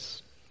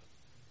enemies.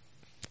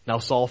 Now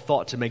Saul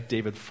thought to make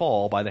David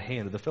fall by the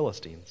hand of the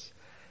Philistines.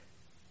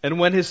 And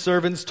when his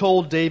servants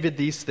told David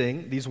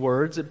these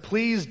words, it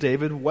pleased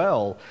David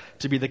well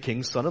to be the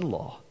king's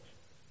son-in-law.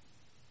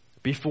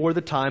 Before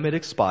the time had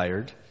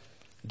expired,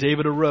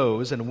 David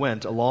arose and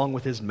went along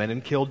with his men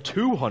and killed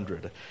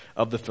 200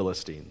 of the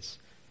Philistines.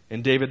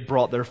 And David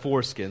brought their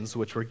foreskins,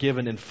 which were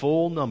given in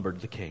full number to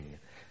the king,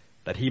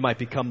 that he might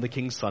become the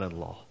king's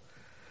son-in-law.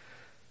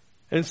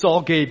 And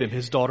Saul gave him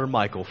his daughter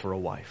Michal for a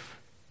wife.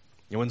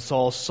 And when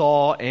Saul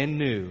saw and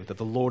knew that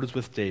the Lord was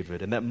with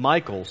David, and that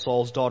Michal,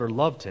 Saul's daughter,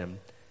 loved him,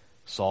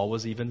 Saul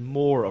was even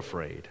more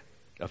afraid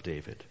of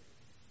David.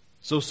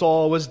 So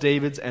Saul was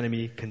David's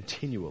enemy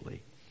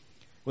continually.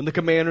 When the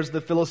commanders of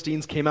the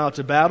Philistines came out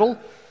to battle,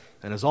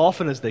 and as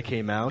often as they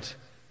came out,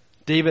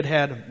 David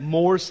had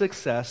more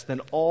success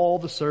than all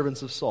the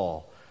servants of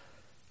Saul,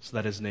 so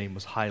that his name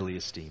was highly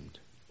esteemed.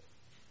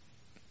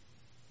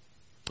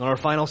 In our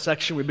final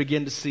section, we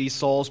begin to see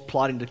Saul's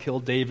plotting to kill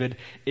David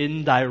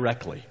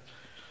indirectly,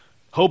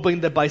 hoping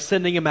that by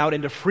sending him out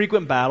into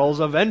frequent battles,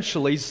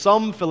 eventually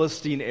some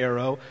Philistine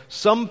arrow,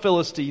 some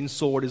Philistine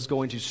sword is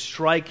going to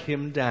strike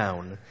him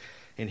down,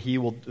 and he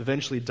will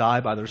eventually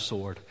die by their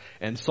sword.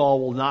 And Saul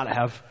will not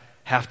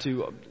have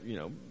to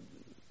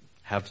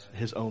have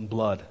his own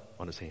blood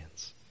on his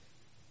hands.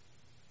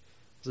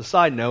 As a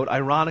side note,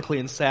 ironically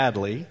and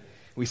sadly,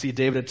 we see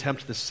David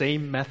attempt the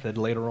same method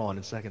later on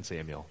in 2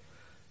 Samuel,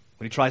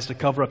 when he tries to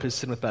cover up his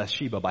sin with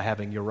Bathsheba by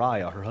having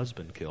Uriah, her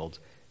husband, killed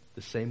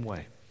the same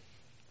way.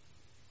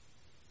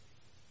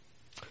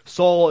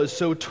 Saul is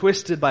so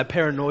twisted by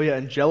paranoia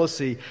and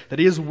jealousy that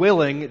he is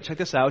willing, check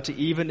this out, to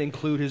even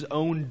include his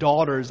own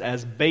daughters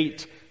as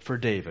bait for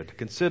David.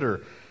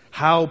 Consider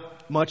how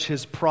much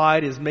his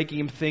pride is making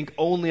him think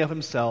only of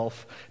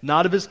himself,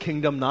 not of his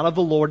kingdom, not of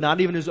the Lord, not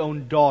even his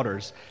own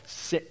daughters,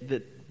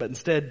 but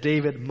instead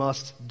David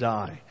must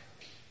die.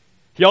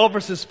 He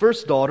offers his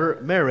first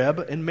daughter,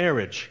 Merab, in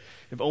marriage.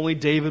 If only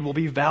David will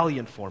be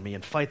valiant for me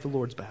and fight the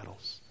Lord's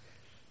battles.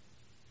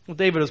 Well,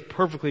 David is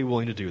perfectly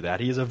willing to do that.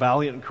 He is a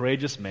valiant and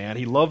courageous man.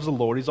 He loves the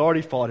Lord. He's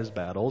already fought his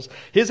battles.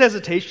 His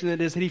hesitation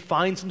is that he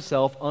finds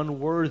himself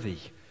unworthy.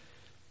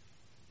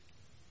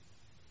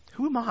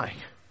 Who am I?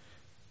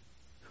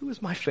 Who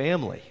is my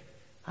family?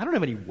 I don't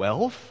have any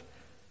wealth.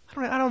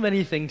 I don't have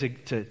anything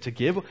to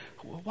give.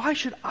 Why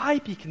should I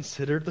be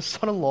considered the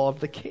son-in-law of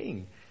the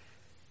king?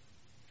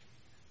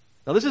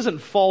 Now, this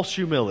isn't false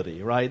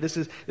humility, right? This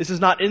is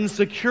not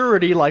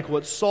insecurity like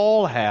what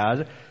Saul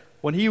had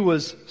when he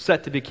was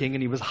set to be king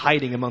and he was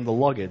hiding among the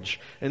luggage.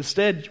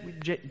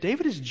 Instead,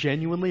 David is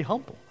genuinely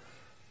humble.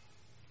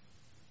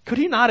 Could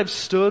he not have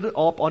stood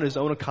up on his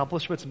own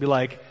accomplishments and be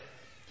like,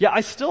 yeah,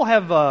 I still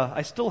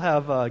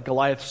have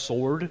Goliath's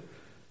sword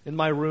in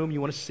my room. You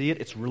want to see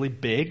it? It's really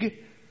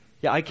big.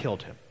 Yeah, I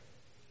killed him.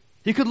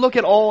 He could look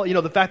at all,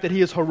 the fact that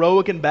he is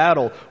heroic in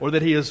battle or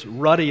that he is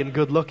ruddy and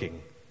good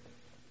looking.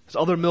 His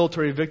other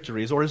military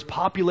victories or his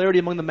popularity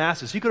among the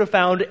masses. He could have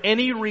found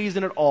any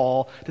reason at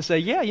all to say,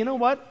 yeah, you know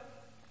what?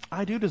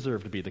 I do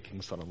deserve to be the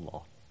king's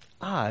son-in-law.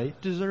 I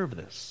deserve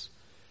this.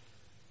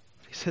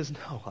 He says,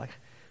 no,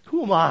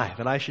 who am I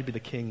that I should be the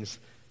king's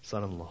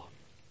son-in-law?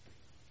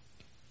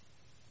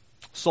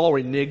 Saul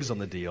reneges on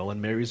the deal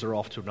and marries her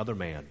off to another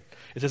man.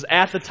 It says,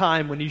 at the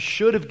time when he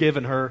should have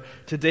given her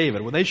to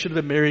David, when they should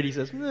have been married, he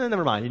says,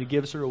 never mind. And he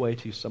gives her away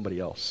to somebody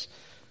else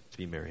to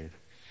be married.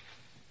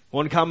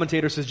 One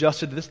commentator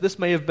suggested this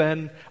may have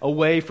been a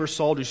way for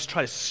Saul to just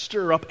try to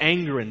stir up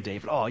anger in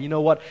David. Oh, you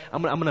know what?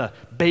 I'm going to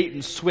bait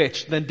and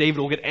switch. Then David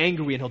will get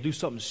angry and he'll do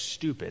something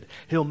stupid.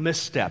 He'll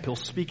misstep. He'll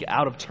speak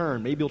out of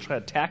turn. Maybe he'll try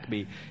to attack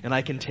me and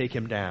I can take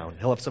him down.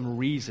 He'll have some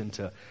reason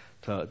to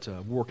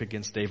work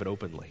against David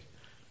openly.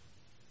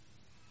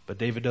 But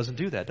David doesn't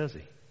do that, does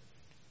he?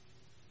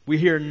 We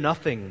hear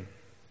nothing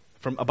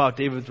about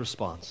David's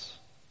response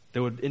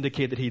that would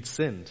indicate that he'd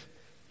sinned.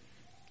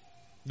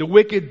 The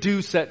wicked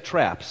do set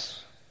traps.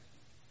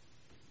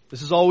 This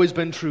has always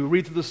been true.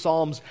 Read through the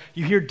Psalms.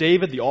 You hear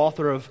David, the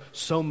author of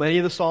so many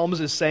of the Psalms,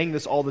 is saying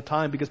this all the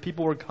time because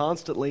people were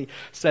constantly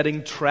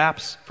setting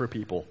traps for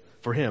people,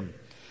 for him.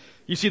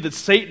 You see that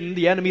Satan,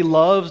 the enemy,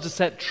 loves to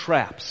set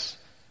traps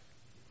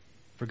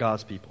for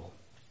God's people.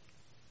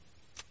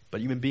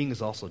 But human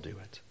beings also do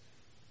it.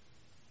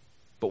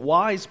 But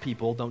wise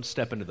people don't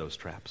step into those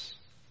traps.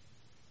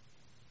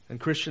 And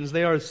Christians,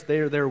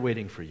 they're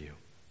waiting for you.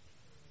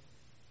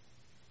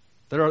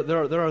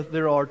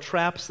 There are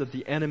traps that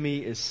the enemy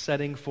is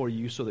setting for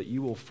you so that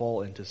you will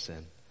fall into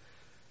sin.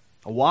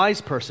 A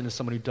wise person is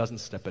someone who doesn't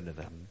step into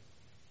them.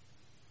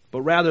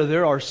 But rather,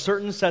 there are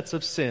certain sets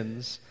of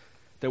sins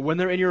that when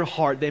they're in your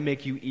heart, they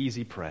make you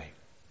easy prey.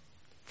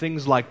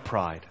 Things like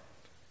pride.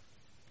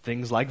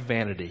 Things like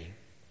vanity.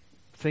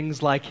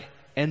 Things like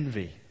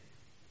envy.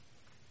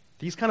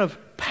 These kind of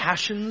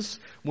passions,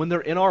 when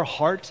they're in our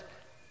heart,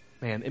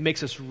 man, it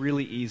makes us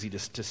really easy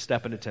to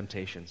step into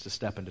temptations, to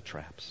step into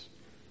traps.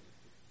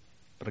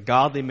 But a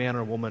godly man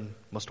or woman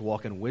must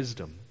walk in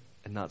wisdom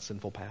and not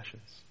sinful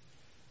passions.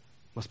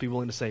 Must be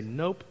willing to say,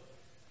 nope,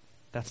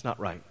 that's not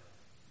right.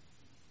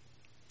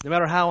 No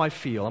matter how I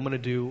feel, I'm going to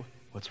do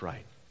what's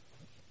right.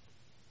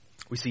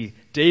 We see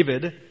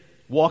David,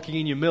 walking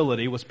in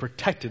humility, was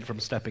protected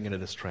from stepping into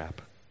this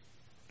trap.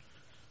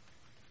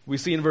 We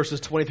see in verses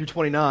 20 through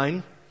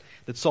 29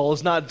 that Saul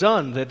is not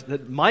done,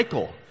 that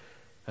Michal,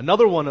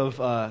 another one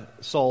of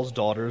Saul's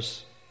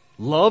daughters,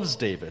 loves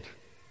David.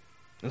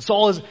 And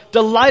Saul is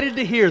delighted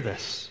to hear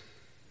this.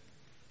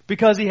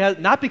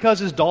 Not because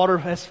his daughter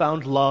has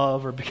found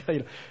love,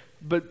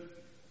 but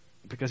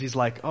because he's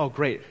like, oh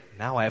great,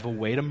 now I have a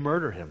way to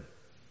murder him.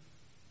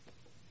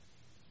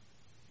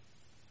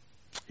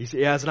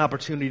 He has an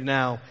opportunity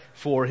now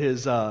for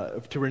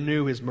to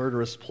renew his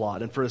murderous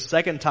plot. And for a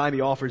second time, he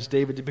offers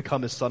David to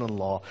become his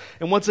son-in-law.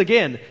 And once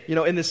again,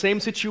 in the same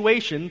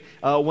situation,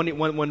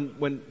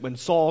 when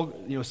Saul,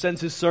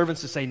 sends his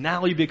servants to say,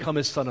 now you become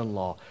his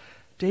son-in-law,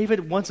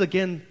 David, once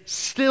again,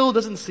 still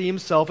doesn't see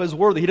himself as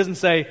worthy. He doesn't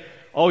say,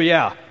 oh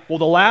yeah, well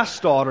the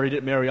last daughter he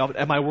didn't marry off,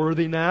 am I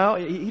worthy now?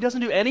 He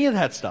doesn't do any of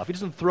that stuff. He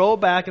doesn't throw it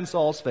back in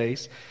Saul's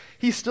face.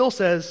 He still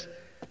says,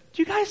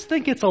 do you guys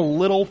think it's a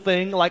little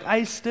thing?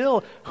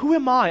 Who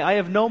am I? I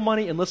have no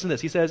money. And listen to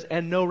this. He says,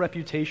 and no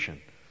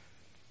reputation.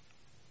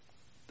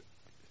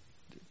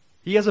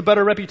 He has a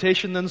better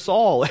reputation than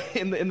Saul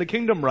in the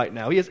kingdom right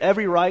now. He has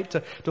every right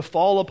to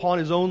fall upon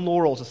his own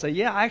laurels and say,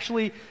 yeah,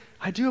 actually,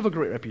 I do have a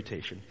great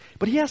reputation.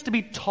 But he has to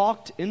be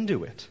talked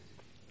into it.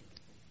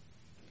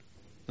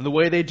 And the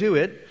way they do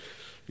it,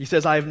 He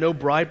says, I have no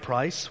bride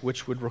price,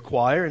 which would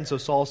require. And so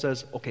Saul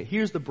says, okay,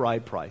 here's the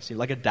bride price.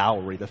 Like a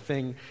dowry, the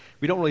thing.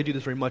 We don't really do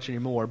this very much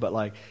anymore, but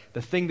like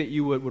the thing that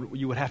you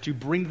would have to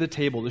bring to the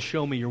table to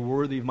show me you're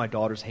worthy of my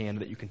daughter's hand,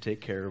 that you can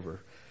take care of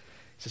her.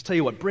 He says, tell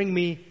you what, bring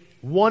me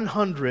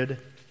 100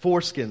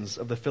 foreskins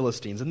of the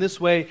Philistines. In this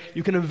way,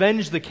 you can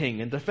avenge the king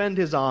and defend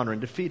his honor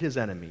and defeat his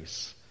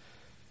enemies.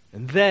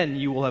 And then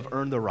you will have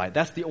earned the right.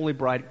 That's the only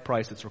bride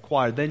price that's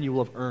required. Then you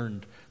will have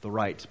earned the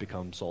right to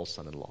become Saul's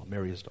son-in-law,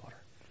 marry his daughter.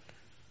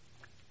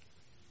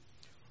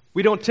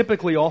 We don't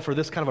typically offer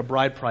this kind of a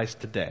bride price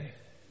today.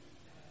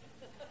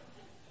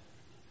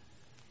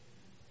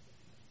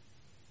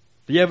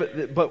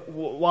 But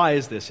why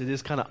is this? It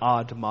is kind of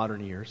odd to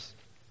modern ears.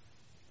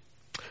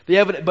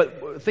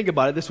 But think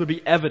about it. This would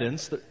be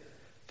evidence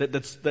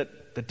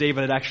that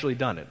David had actually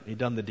done it. He'd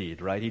done the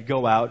deed, right? He'd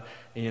go out,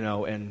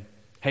 and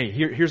hey,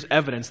 here's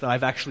evidence that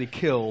I've actually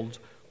killed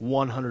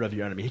 100 of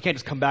your enemy. He can't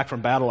just come back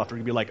from battle after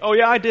and be like, oh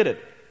yeah, I did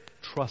it.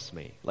 Trust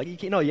me. Like,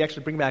 you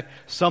actually bring back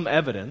some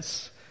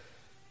evidence.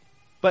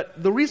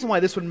 But the reason why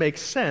this would make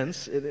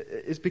sense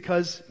is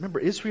because, remember,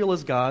 Israel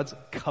is God's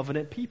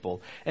covenant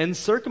people. And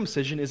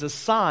circumcision is a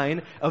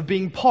sign of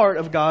being part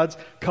of God's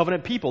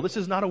covenant people. This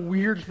is not a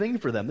weird thing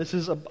for them. This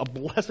is a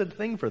blessed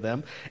thing for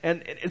them.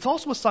 And it's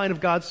also a sign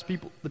of God's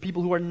people, the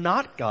people who are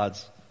not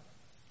God's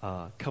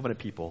covenant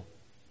people,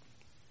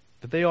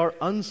 that they are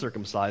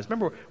uncircumcised.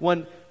 Remember,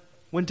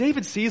 when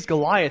David sees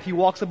Goliath, he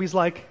walks up, he's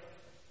like,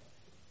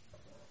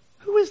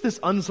 who is this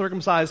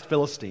uncircumcised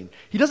Philistine?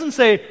 He doesn't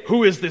say,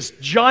 who is this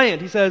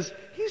giant? He says,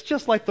 he's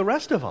just like the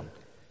rest of them.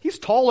 He's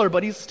taller,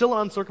 but he's still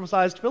an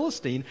uncircumcised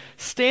Philistine,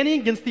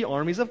 standing against the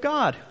armies of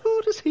God.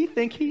 Who does he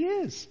think he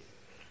is?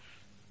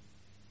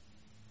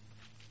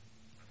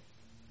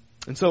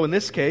 And so in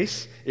this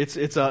case,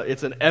 it's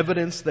an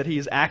evidence that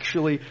he's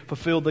actually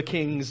fulfilled the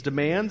king's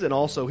demands, and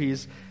also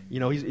he's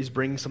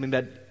bringing something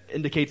that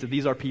indicates that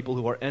these are people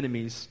who are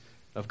enemies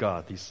of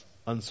God, these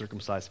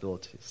uncircumcised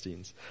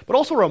Philistines. But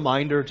also a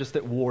reminder just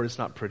that war is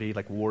not pretty,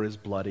 like war is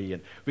bloody,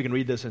 and we can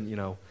read this and,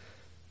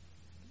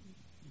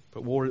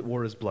 but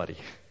war is bloody.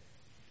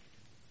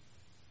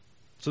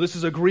 So this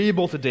is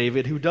agreeable to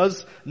David, who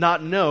does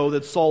not know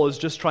that Saul is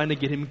just trying to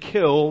get him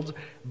killed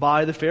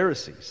by the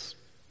Pharisees.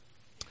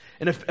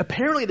 And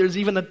apparently there's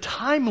even a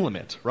time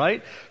limit,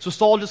 right? So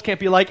Saul just can't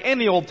be like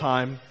any old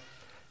time,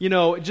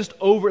 just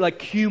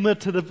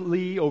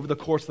cumulatively over the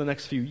course of the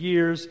next few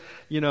years,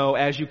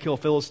 as you kill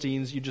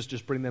Philistines, you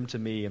just bring them to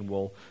me and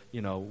we'll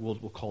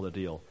call the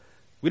deal.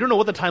 We don't know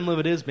what the time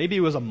limit is. Maybe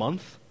it was a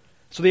month.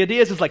 So the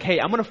idea is like,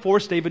 hey, I'm going to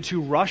force David to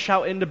rush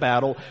out into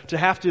battle, to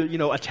have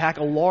to, attack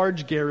a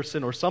large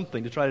garrison or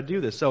something to try to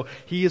do this. So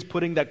he is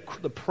putting the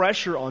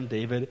pressure on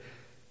David,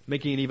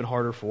 making it even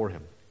harder for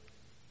him.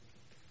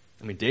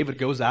 I mean, David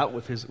goes out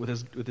with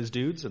his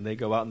dudes, and they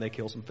go out and they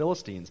kill some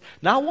Philistines.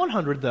 Not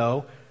 100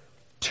 though.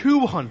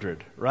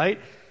 200, right?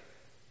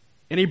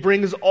 And he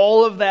brings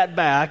all of that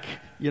back,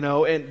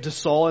 and to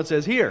Saul and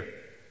says, here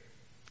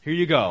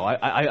you go.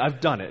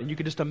 I've done it. And you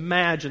can just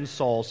imagine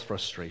Saul's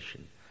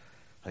frustration.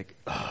 Like,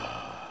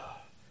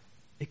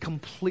 it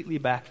completely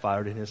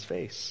backfired in his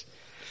face.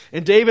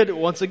 And David,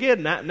 once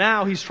again,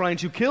 now he's trying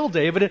to kill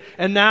David,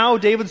 and now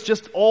David's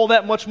just all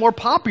that much more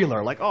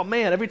popular. Like, oh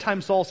man, every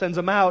time Saul sends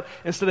him out,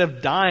 instead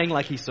of dying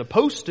like he's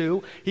supposed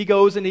to, he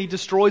goes and he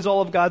destroys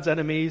all of God's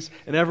enemies,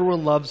 and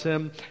everyone loves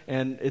him,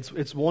 and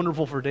it's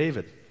wonderful for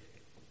David.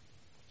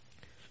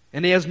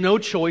 And he has no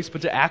choice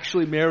but to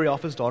actually marry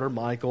off his daughter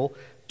Michal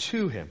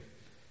to him.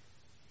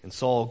 And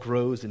Saul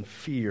grows in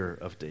fear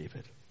of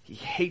David. He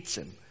hates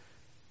him.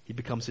 He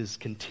becomes his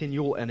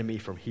continual enemy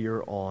from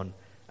here on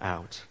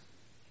out.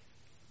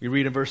 We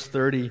read in verse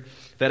 30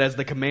 that as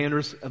the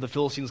commanders of the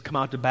Philistines come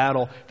out to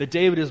battle, that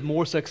David is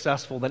more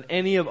successful than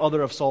any of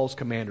other of Saul's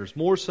commanders,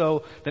 more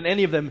so than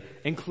any of them,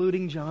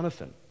 including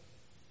Jonathan.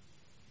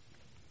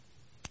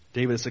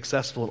 David is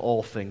successful in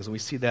all things, and we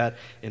see that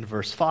in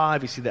verse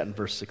 5, we see that in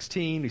verse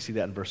 16, we see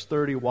that in verse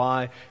 30.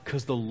 Why?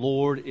 Because the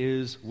Lord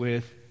is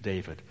with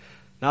David.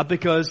 Not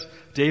because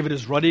David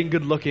is ruddy and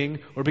good looking,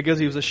 or because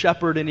he was a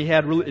shepherd and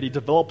he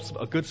developed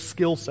a good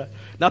skill set.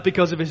 Not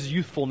because of his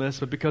youthfulness,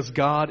 but because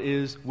God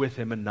is with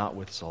him and not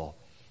with Saul.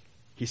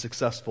 He's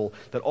successful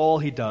at all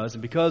he does,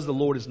 and because the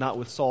Lord is not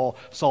with Saul,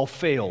 Saul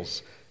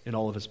fails in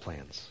all of his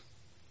plans.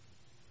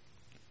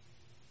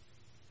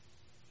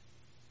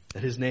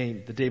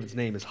 That David's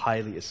name is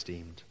highly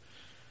esteemed.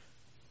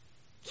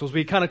 So as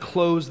we kind of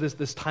close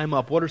this time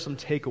up, what are some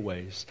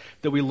takeaways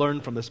that we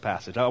learn from this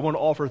passage? I want to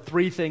offer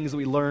 3 things that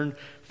we learn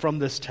from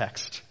this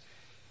text.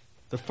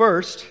 The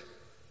first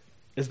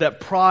is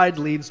that pride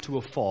leads to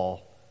a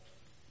fall,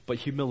 but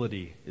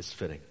humility is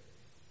fitting.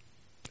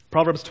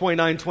 Proverbs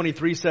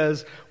 29:23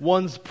 says,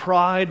 one's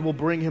pride will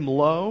bring him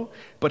low,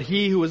 but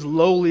he who is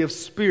lowly of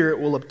spirit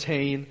will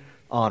obtain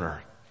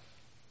honor.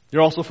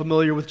 You're also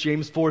familiar with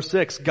James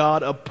 4:6.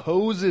 God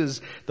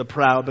opposes the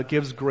proud, but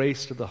gives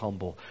grace to the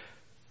humble.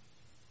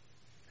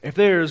 If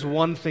there is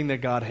one thing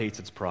that God hates,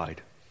 it's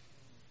pride.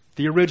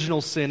 The original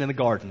sin in the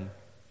garden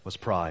was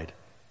pride.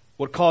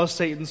 What caused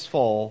Satan's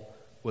fall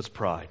was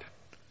pride.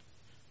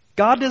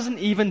 God doesn't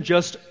even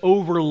just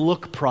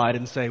overlook pride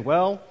and say,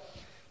 well,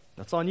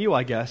 that's on you,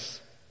 I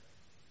guess.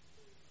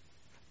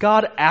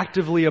 God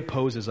actively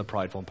opposes a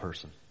prideful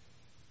person.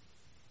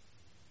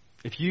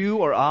 If you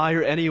or I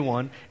or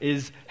anyone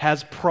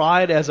has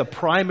pride as a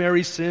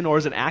primary sin or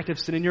as an active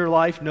sin in your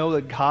life, know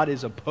that God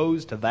is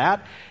opposed to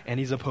that, and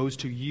He's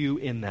opposed to you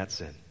in that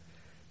sin.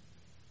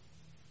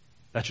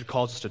 That should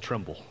cause us to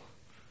tremble.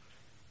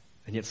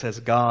 And yet says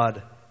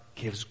God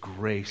gives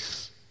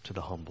grace to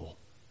the humble.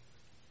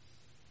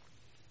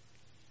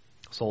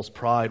 Saul's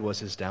pride was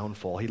his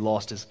downfall. He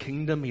lost his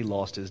kingdom, he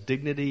lost his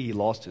dignity, he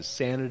lost his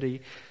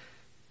sanity.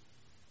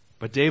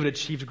 But David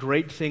achieved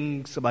great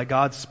things by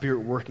God's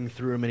Spirit working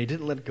through him, and he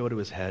didn't let it go to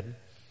his head.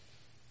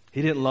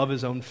 He didn't love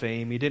his own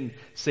fame. He didn't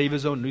save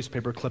his own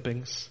newspaper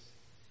clippings.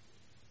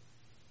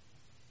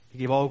 He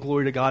gave all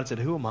glory to God and said,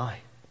 who am I?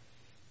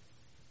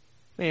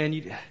 Man,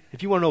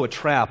 if you want to know a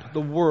trap,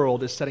 the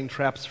world is setting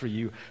traps for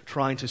you,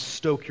 trying to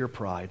stoke your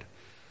pride.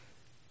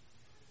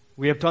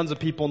 We have tons of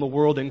people in the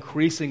world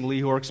increasingly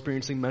who are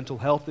experiencing mental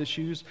health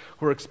issues,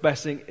 who are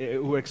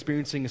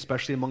experiencing,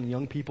 especially among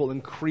young people,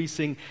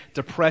 increasing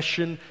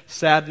depression,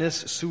 sadness,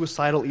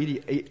 suicidal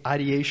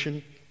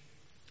ideation,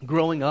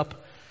 growing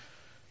up,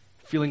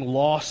 feeling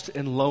lost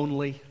and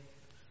lonely.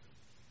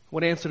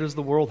 What answer does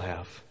the world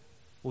have?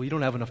 Well, you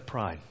don't have enough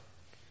pride.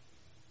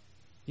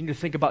 You need to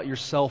think about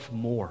yourself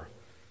more.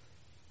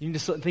 You need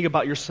to think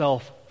about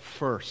yourself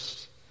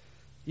first.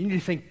 You need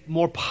to think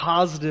more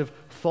positive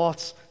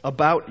thoughts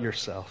about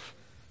yourself.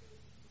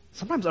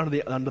 Sometimes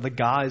under the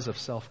guise of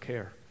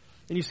self-care.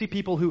 And you see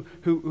people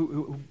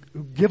who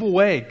give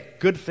away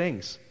good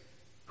things,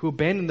 who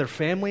abandon their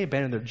family,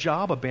 abandon their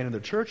job, abandon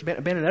their church,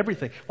 abandon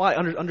everything. Why?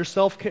 Under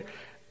self-care.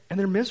 And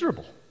they're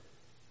miserable.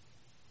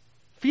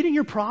 Feeding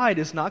your pride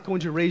is not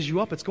going to raise you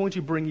up. It's going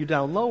to bring you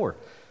down lower.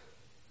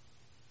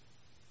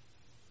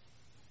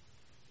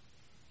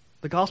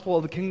 The gospel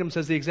of the kingdom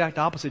says the exact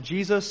opposite.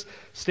 Jesus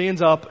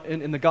stands up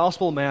in the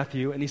gospel of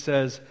Matthew and he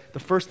says,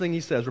 the first thing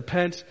he says,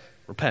 repent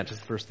is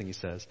the first thing he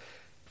says,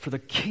 for the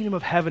kingdom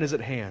of heaven is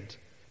at hand.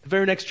 The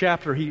very next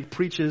chapter he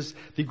preaches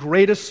the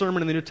greatest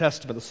sermon in the New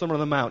Testament, the Sermon on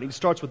the Mount. He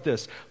starts with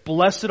this,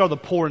 blessed are the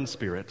poor in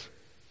spirit,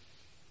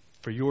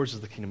 for yours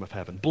is the kingdom of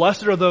heaven.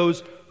 Blessed are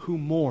those who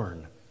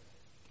mourn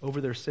over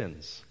their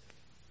sins,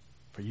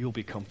 for you will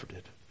be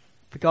comforted.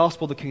 The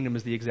gospel of the kingdom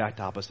is the exact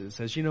opposite. It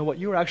says, you know what?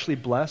 You are actually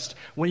blessed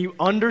when you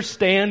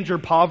understand your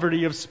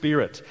poverty of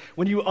spirit.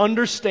 When you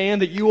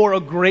understand that you are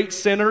a great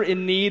sinner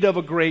in need of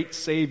a great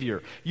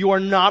Savior. You are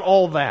not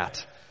all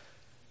that.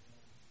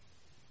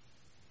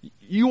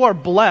 You are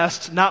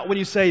blessed not when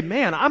you say,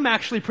 man, I'm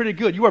actually pretty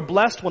good. You are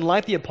blessed when,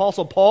 like the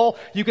Apostle Paul,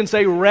 you can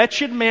say,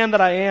 wretched man that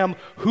I am,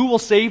 who will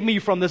save me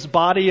from this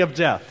body of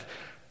death?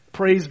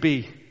 Praise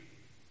be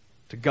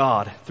to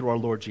God through our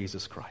Lord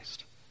Jesus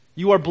Christ.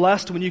 You are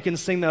blessed when you can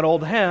sing that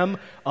old hymn,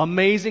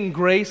 Amazing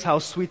Grace, how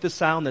sweet the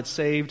sound that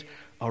saved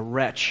a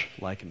wretch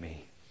like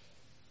me.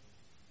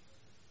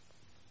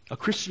 A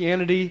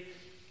Christianity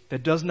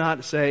that does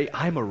not say,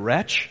 I'm a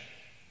wretch,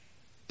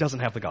 doesn't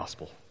have the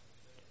gospel.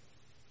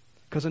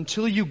 Because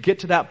until you get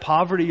to that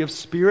poverty of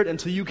spirit,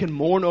 until you can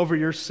mourn over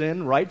your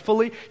sin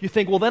rightfully, you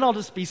think, well, then I'll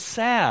just be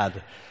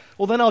sad.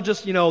 Well, then I'll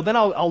just, then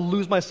I'll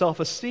lose my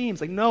self-esteem.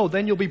 It's like, no,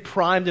 then you'll be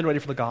primed and ready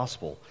for the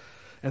gospel.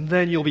 And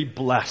then you'll be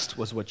blessed,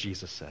 was what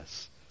Jesus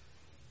says.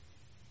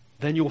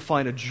 Then you will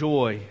find a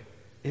joy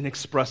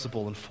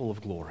inexpressible and full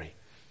of glory.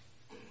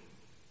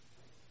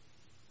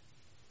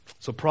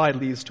 So pride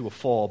leads to a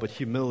fall, but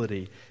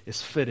humility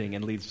is fitting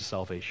and leads to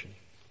salvation.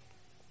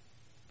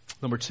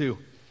 Number 2,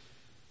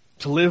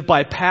 to live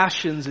by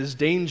passions is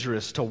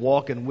dangerous. To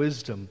walk in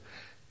wisdom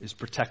is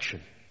protection.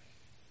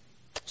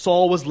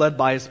 Saul was led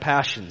by his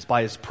passions,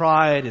 by his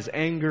pride, his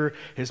anger,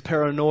 his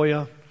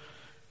paranoia.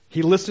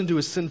 He listened to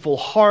his sinful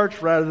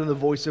heart rather than the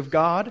voice of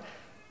God.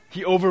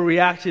 He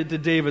overreacted to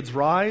David's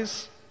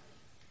rise.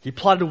 He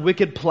plotted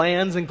wicked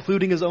plans,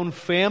 including his own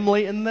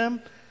family in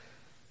them.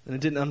 And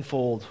it didn't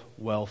unfold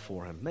well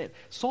for him. Man,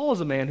 Saul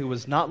is a man who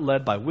was not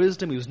led by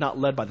wisdom. He was not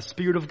led by the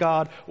Spirit of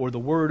God or the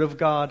Word of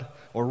God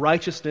or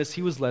righteousness.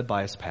 He was led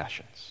by his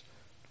passions.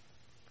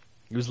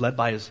 He was led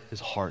by his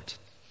heart.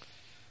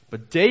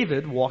 But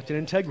David walked in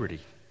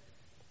integrity.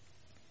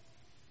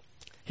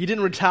 He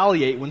didn't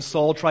retaliate when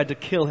Saul tried to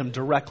kill him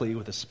directly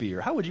with a spear.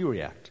 How would you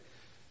react?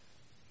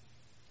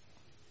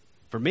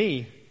 For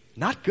me,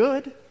 not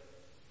good.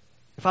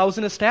 If I was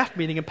in a staff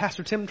meeting and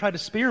Pastor Tim tried to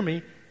spear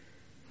me,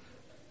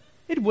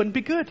 it wouldn't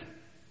be good.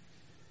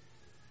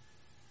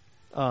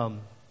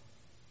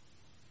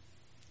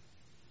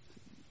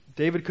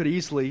 David could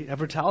easily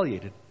have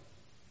retaliated.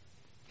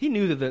 He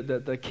knew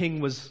that the king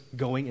was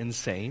going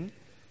insane.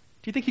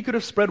 Do you think he could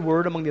have spread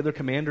word among the other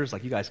commanders?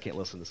 Like, you guys can't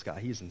listen to this guy.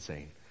 He's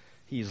insane.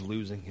 He's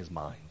losing his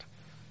mind.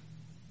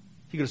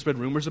 He could have spread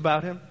rumors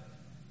about him.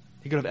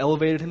 He could have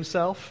elevated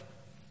himself.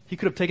 He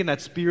could have taken that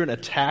spear and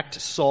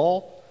attacked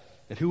Saul,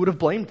 and who would have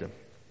blamed him?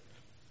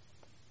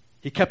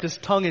 He kept his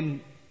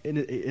tongue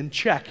in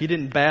check. He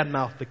didn't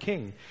badmouth the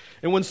king.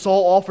 And when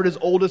Saul offered his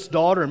oldest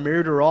daughter and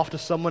married her off to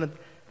someone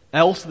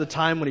else at the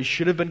time when he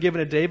should have been given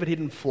to David, he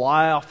didn't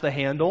fly off the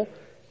handle.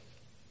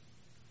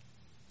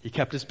 He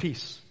kept his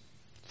peace,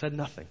 said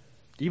nothing,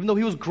 even though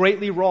he was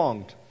greatly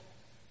wronged.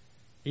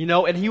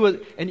 And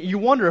you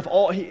wonder if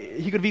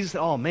he could have easily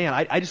said, "Oh man,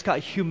 I just got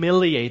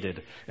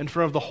humiliated in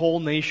front of the whole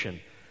nation.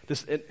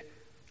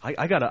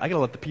 I gotta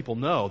let the people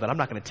know that I'm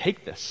not going to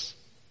take this,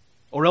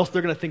 or else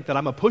they're going to think that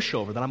I'm a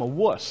pushover, that I'm a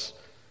wuss."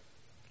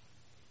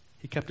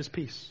 He kept his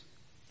peace.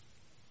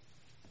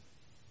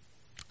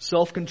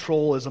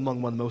 Self-control is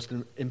among one of the most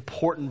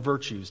important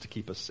virtues to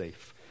keep us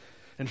safe.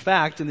 In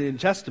fact, in the New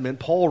Testament,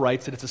 Paul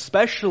writes that it's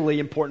especially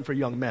important for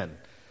young men.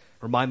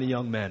 Remind the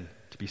young men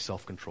to be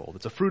self-controlled.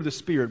 It's a fruit of the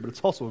Spirit, but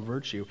it's also a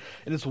virtue.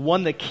 And it's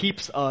one that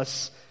keeps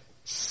us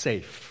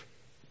safe.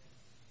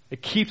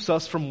 It keeps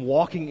us from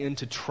walking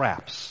into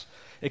traps.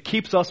 It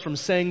keeps us from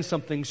saying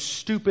something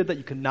stupid that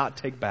you cannot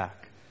take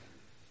back.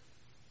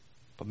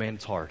 But man,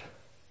 it's hard.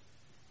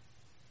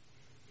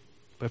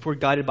 But if we're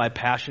guided by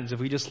passions,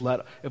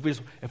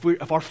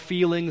 if our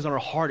feelings and our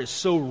heart is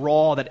so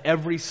raw that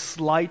every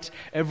slight,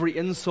 every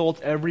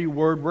insult, every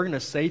word, we're going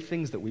to say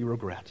things that we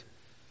regret.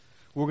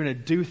 We're going to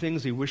do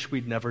things we wish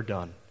we'd never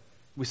done.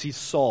 We see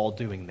Saul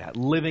doing that,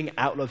 living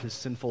out of his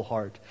sinful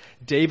heart.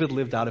 David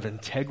lived out of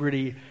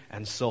integrity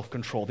and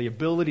self-control, the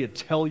ability to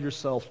tell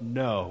yourself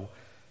no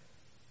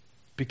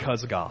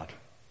because God.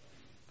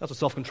 That's what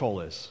self-control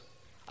is.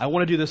 I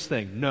want to do this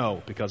thing.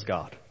 No, because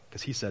God.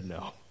 Because he said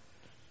no.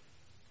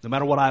 No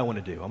matter what I want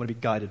to do, I'm going to be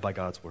guided by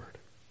God's word.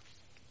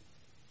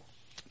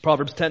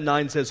 Proverbs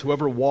 10:9 says,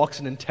 "Whoever walks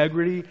in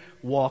integrity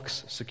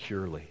walks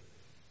securely."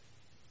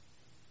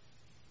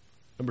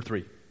 Number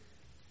 3,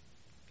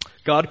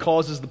 God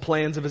causes the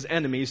plans of his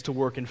enemies to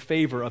work in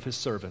favor of his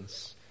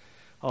servants.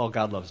 Oh,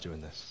 God loves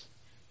doing this.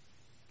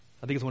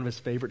 I think it's one of his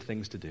favorite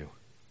things to do.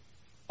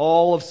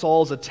 All of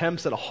Saul's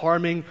attempts at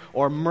harming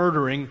or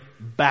murdering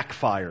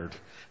backfired.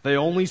 They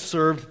only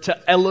served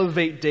to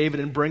elevate David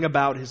and bring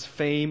about his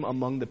fame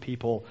among the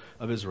people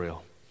of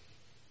Israel.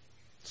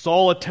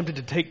 Saul attempted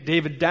to take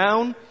David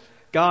down.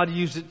 God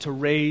used it to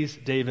raise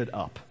David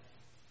up.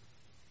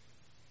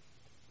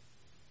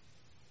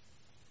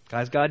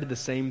 Guys, God did the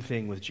same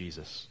thing with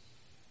Jesus.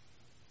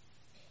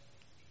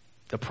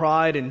 The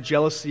pride and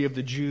jealousy of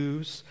the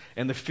Jews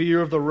and the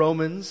fear of the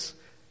Romans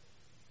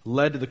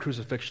led to the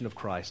crucifixion of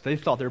Christ. They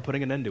thought they were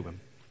putting an end to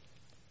him.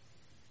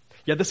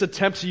 Yet this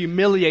attempt to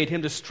humiliate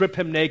him, to strip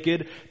him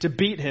naked, to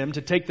beat him,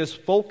 to take this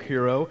folk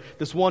hero,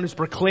 this one who's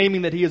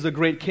proclaiming that he is a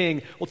great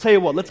king, well, tell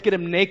you what, let's get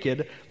him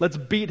naked, let's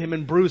beat him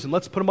and bruise him,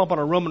 let's put him up on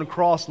a Roman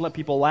cross and let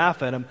people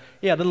laugh at him.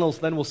 Yeah, then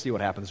we'll see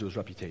what happens to his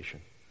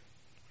reputation.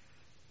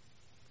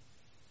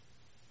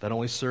 That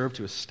only served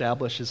to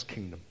establish his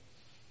kingdom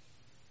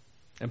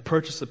and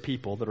purchase the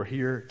people that are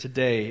here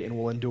today and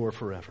will endure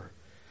forever.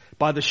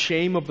 By the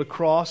shame of the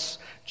cross,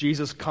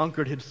 Jesus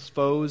conquered his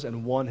foes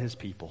and won his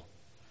people.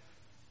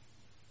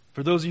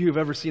 For those of you who have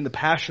ever seen the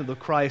Passion of the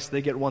Christ,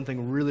 they get one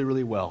thing really,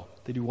 really well.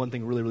 They do one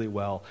thing really, really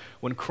well.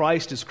 When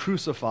Christ is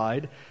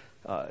crucified,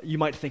 you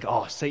might think,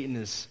 oh, Satan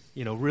is,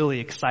 really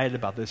excited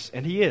about this.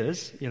 And he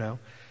is,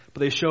 But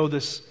they show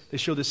this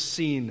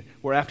scene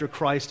where after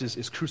Christ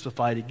is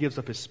crucified, he gives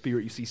up his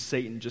spirit. You see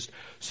Satan just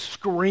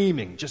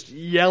screaming, just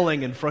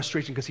yelling in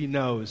frustration because he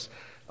knows,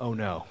 oh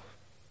no,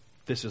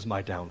 this is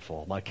my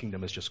downfall. My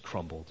kingdom has just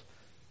crumbled.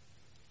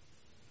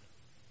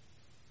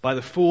 By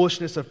the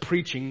foolishness of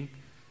preaching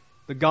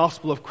the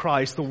gospel of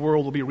Christ, the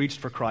world will be reached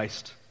for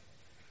Christ.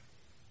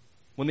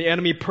 When the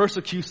enemy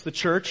persecutes the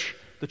church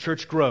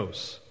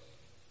grows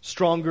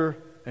stronger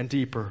and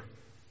deeper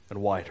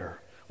and wider.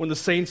 When the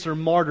saints are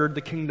martyred,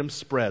 the kingdom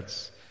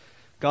spreads.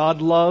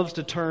 God loves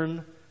to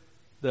turn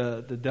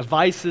the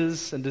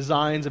devices and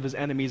designs of his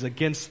enemies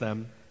against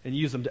them and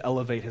use them to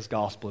elevate his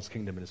gospel, his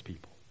kingdom, and his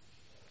people.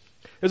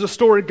 As a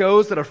story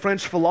goes that a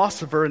French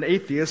philosopher and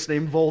atheist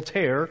named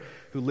Voltaire,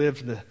 who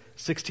lived in the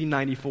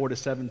 1694 to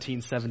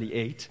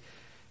 1778,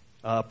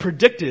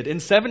 predicted in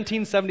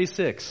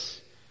 1776,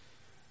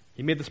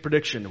 he made this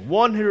prediction: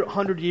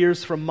 100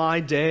 years from my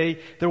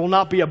day, there will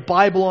not be a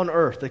Bible on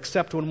earth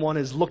except when one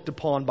is looked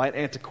upon by an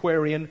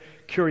antiquarian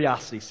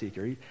curiosity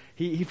seeker.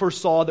 He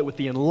foresaw that with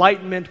the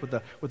Enlightenment, with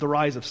the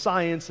rise of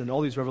science and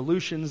all these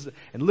revolutions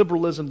and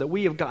liberalism, that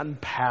we have gotten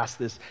past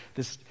this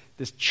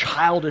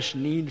childish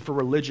need for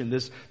religion,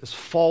 this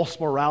false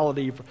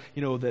morality.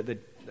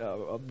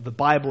 The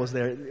Bible is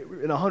there.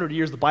 In 100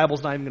 years, the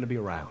Bible's not even going to be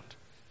around.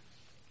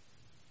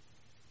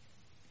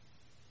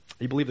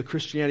 He believed that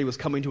Christianity was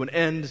coming to an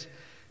end,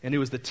 and it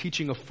was the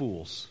teaching of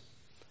fools.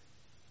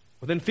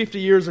 Within 50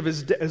 years of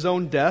his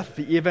own death,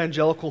 the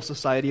Evangelical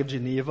Society of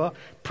Geneva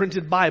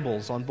printed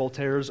Bibles on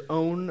Voltaire's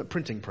own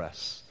printing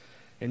press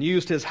and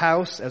used his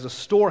house as a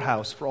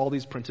storehouse for all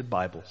these printed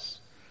Bibles.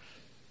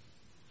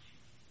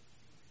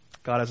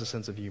 God has a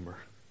sense of humor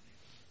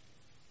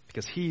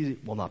because he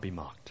will not be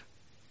mocked.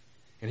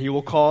 And he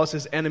will cause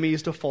his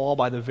enemies to fall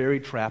by the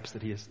very traps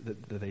that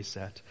they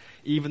set,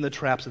 even the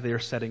traps that they are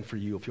setting for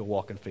you if you'll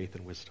walk in faith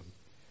and wisdom.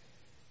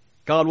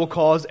 God will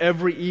cause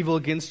every evil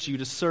against you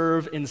to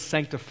serve in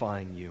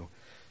sanctifying you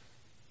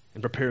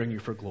and preparing you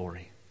for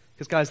glory.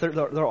 Because guys,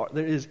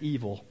 there is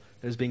evil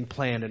that is being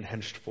planned and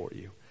hedged for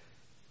you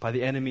by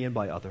the enemy and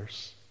by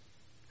others.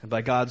 And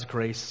by God's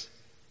grace,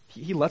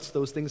 He lets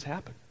those things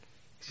happen.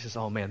 He says,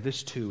 oh man,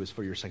 this too is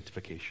for your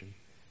sanctification.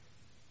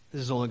 This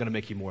is only going to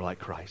make you more like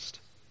Christ.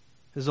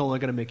 This is only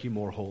going to make you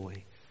more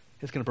holy.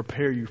 It's going to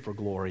prepare you for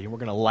glory, and we're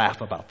going to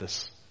laugh about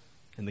this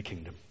in the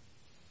kingdom.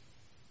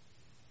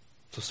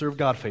 So serve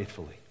God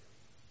faithfully,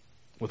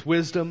 with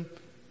wisdom,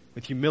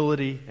 with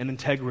humility and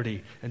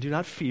integrity, and do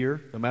not fear,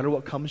 no matter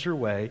what comes your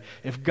way.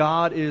 If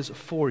God is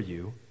for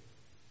you,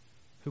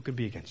 who can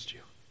be against you?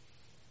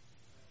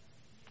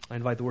 I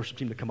invite the worship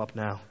team to come up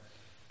now.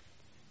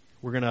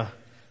 We're going to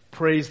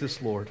praise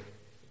this Lord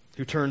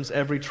who turns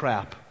every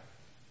trap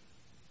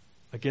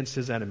against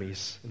His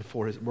enemies and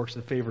for His works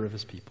in favor of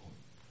His people.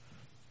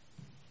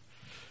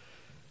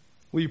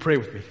 Will you pray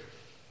with me?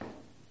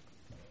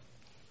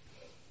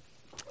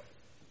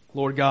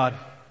 Lord God,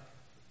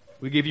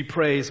 we give You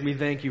praise and we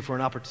thank You for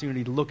an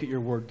opportunity to look at Your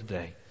word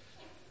today.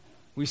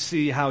 We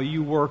see how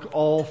You work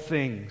all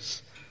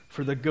things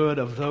for the good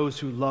of those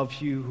who love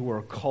You, who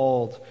are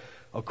called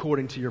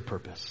according to Your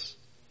purpose.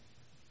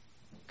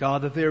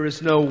 God, that there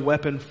is no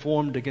weapon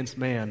formed against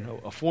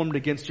man, formed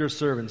against Your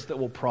servants that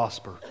will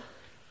prosper.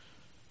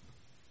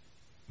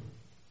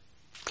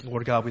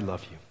 Lord God, we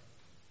love You.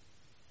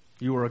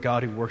 You are a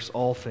God who works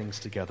all things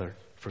together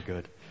for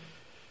good.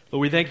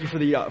 Lord, we thank You for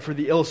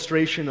the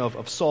illustration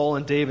of Saul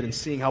and David and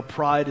seeing how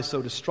pride is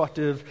so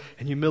destructive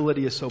and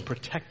humility is so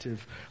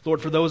protective.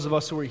 Lord, for those of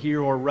us who are here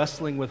who are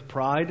wrestling with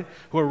pride,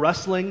 who are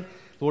wrestling,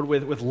 Lord,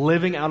 with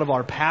living out of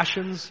our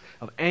passions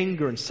of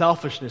anger and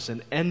selfishness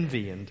and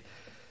envy, and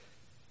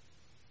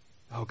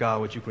oh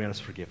God, would You grant us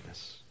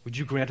forgiveness? Would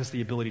You grant us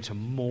the ability to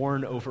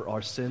mourn over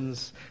our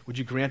sins? Would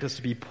You grant us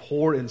to be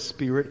poor in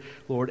spirit,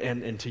 Lord,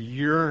 and to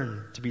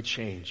yearn to be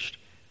changed?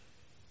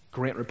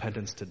 Grant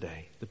repentance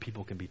today that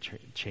people can be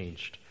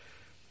changed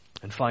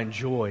and find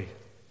joy,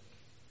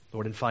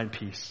 Lord, and find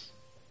peace.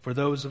 For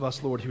those of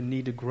us, Lord, who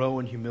need to grow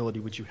in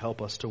humility, would You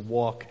help us to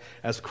walk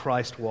as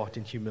Christ walked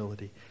in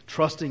humility,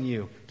 trusting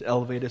You to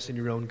elevate us in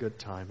Your own good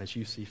time as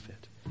You see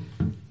fit.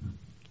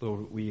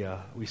 Lord,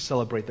 we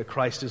celebrate that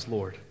Christ is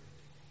Lord.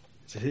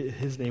 It's in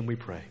His name we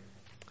pray.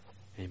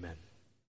 Amen.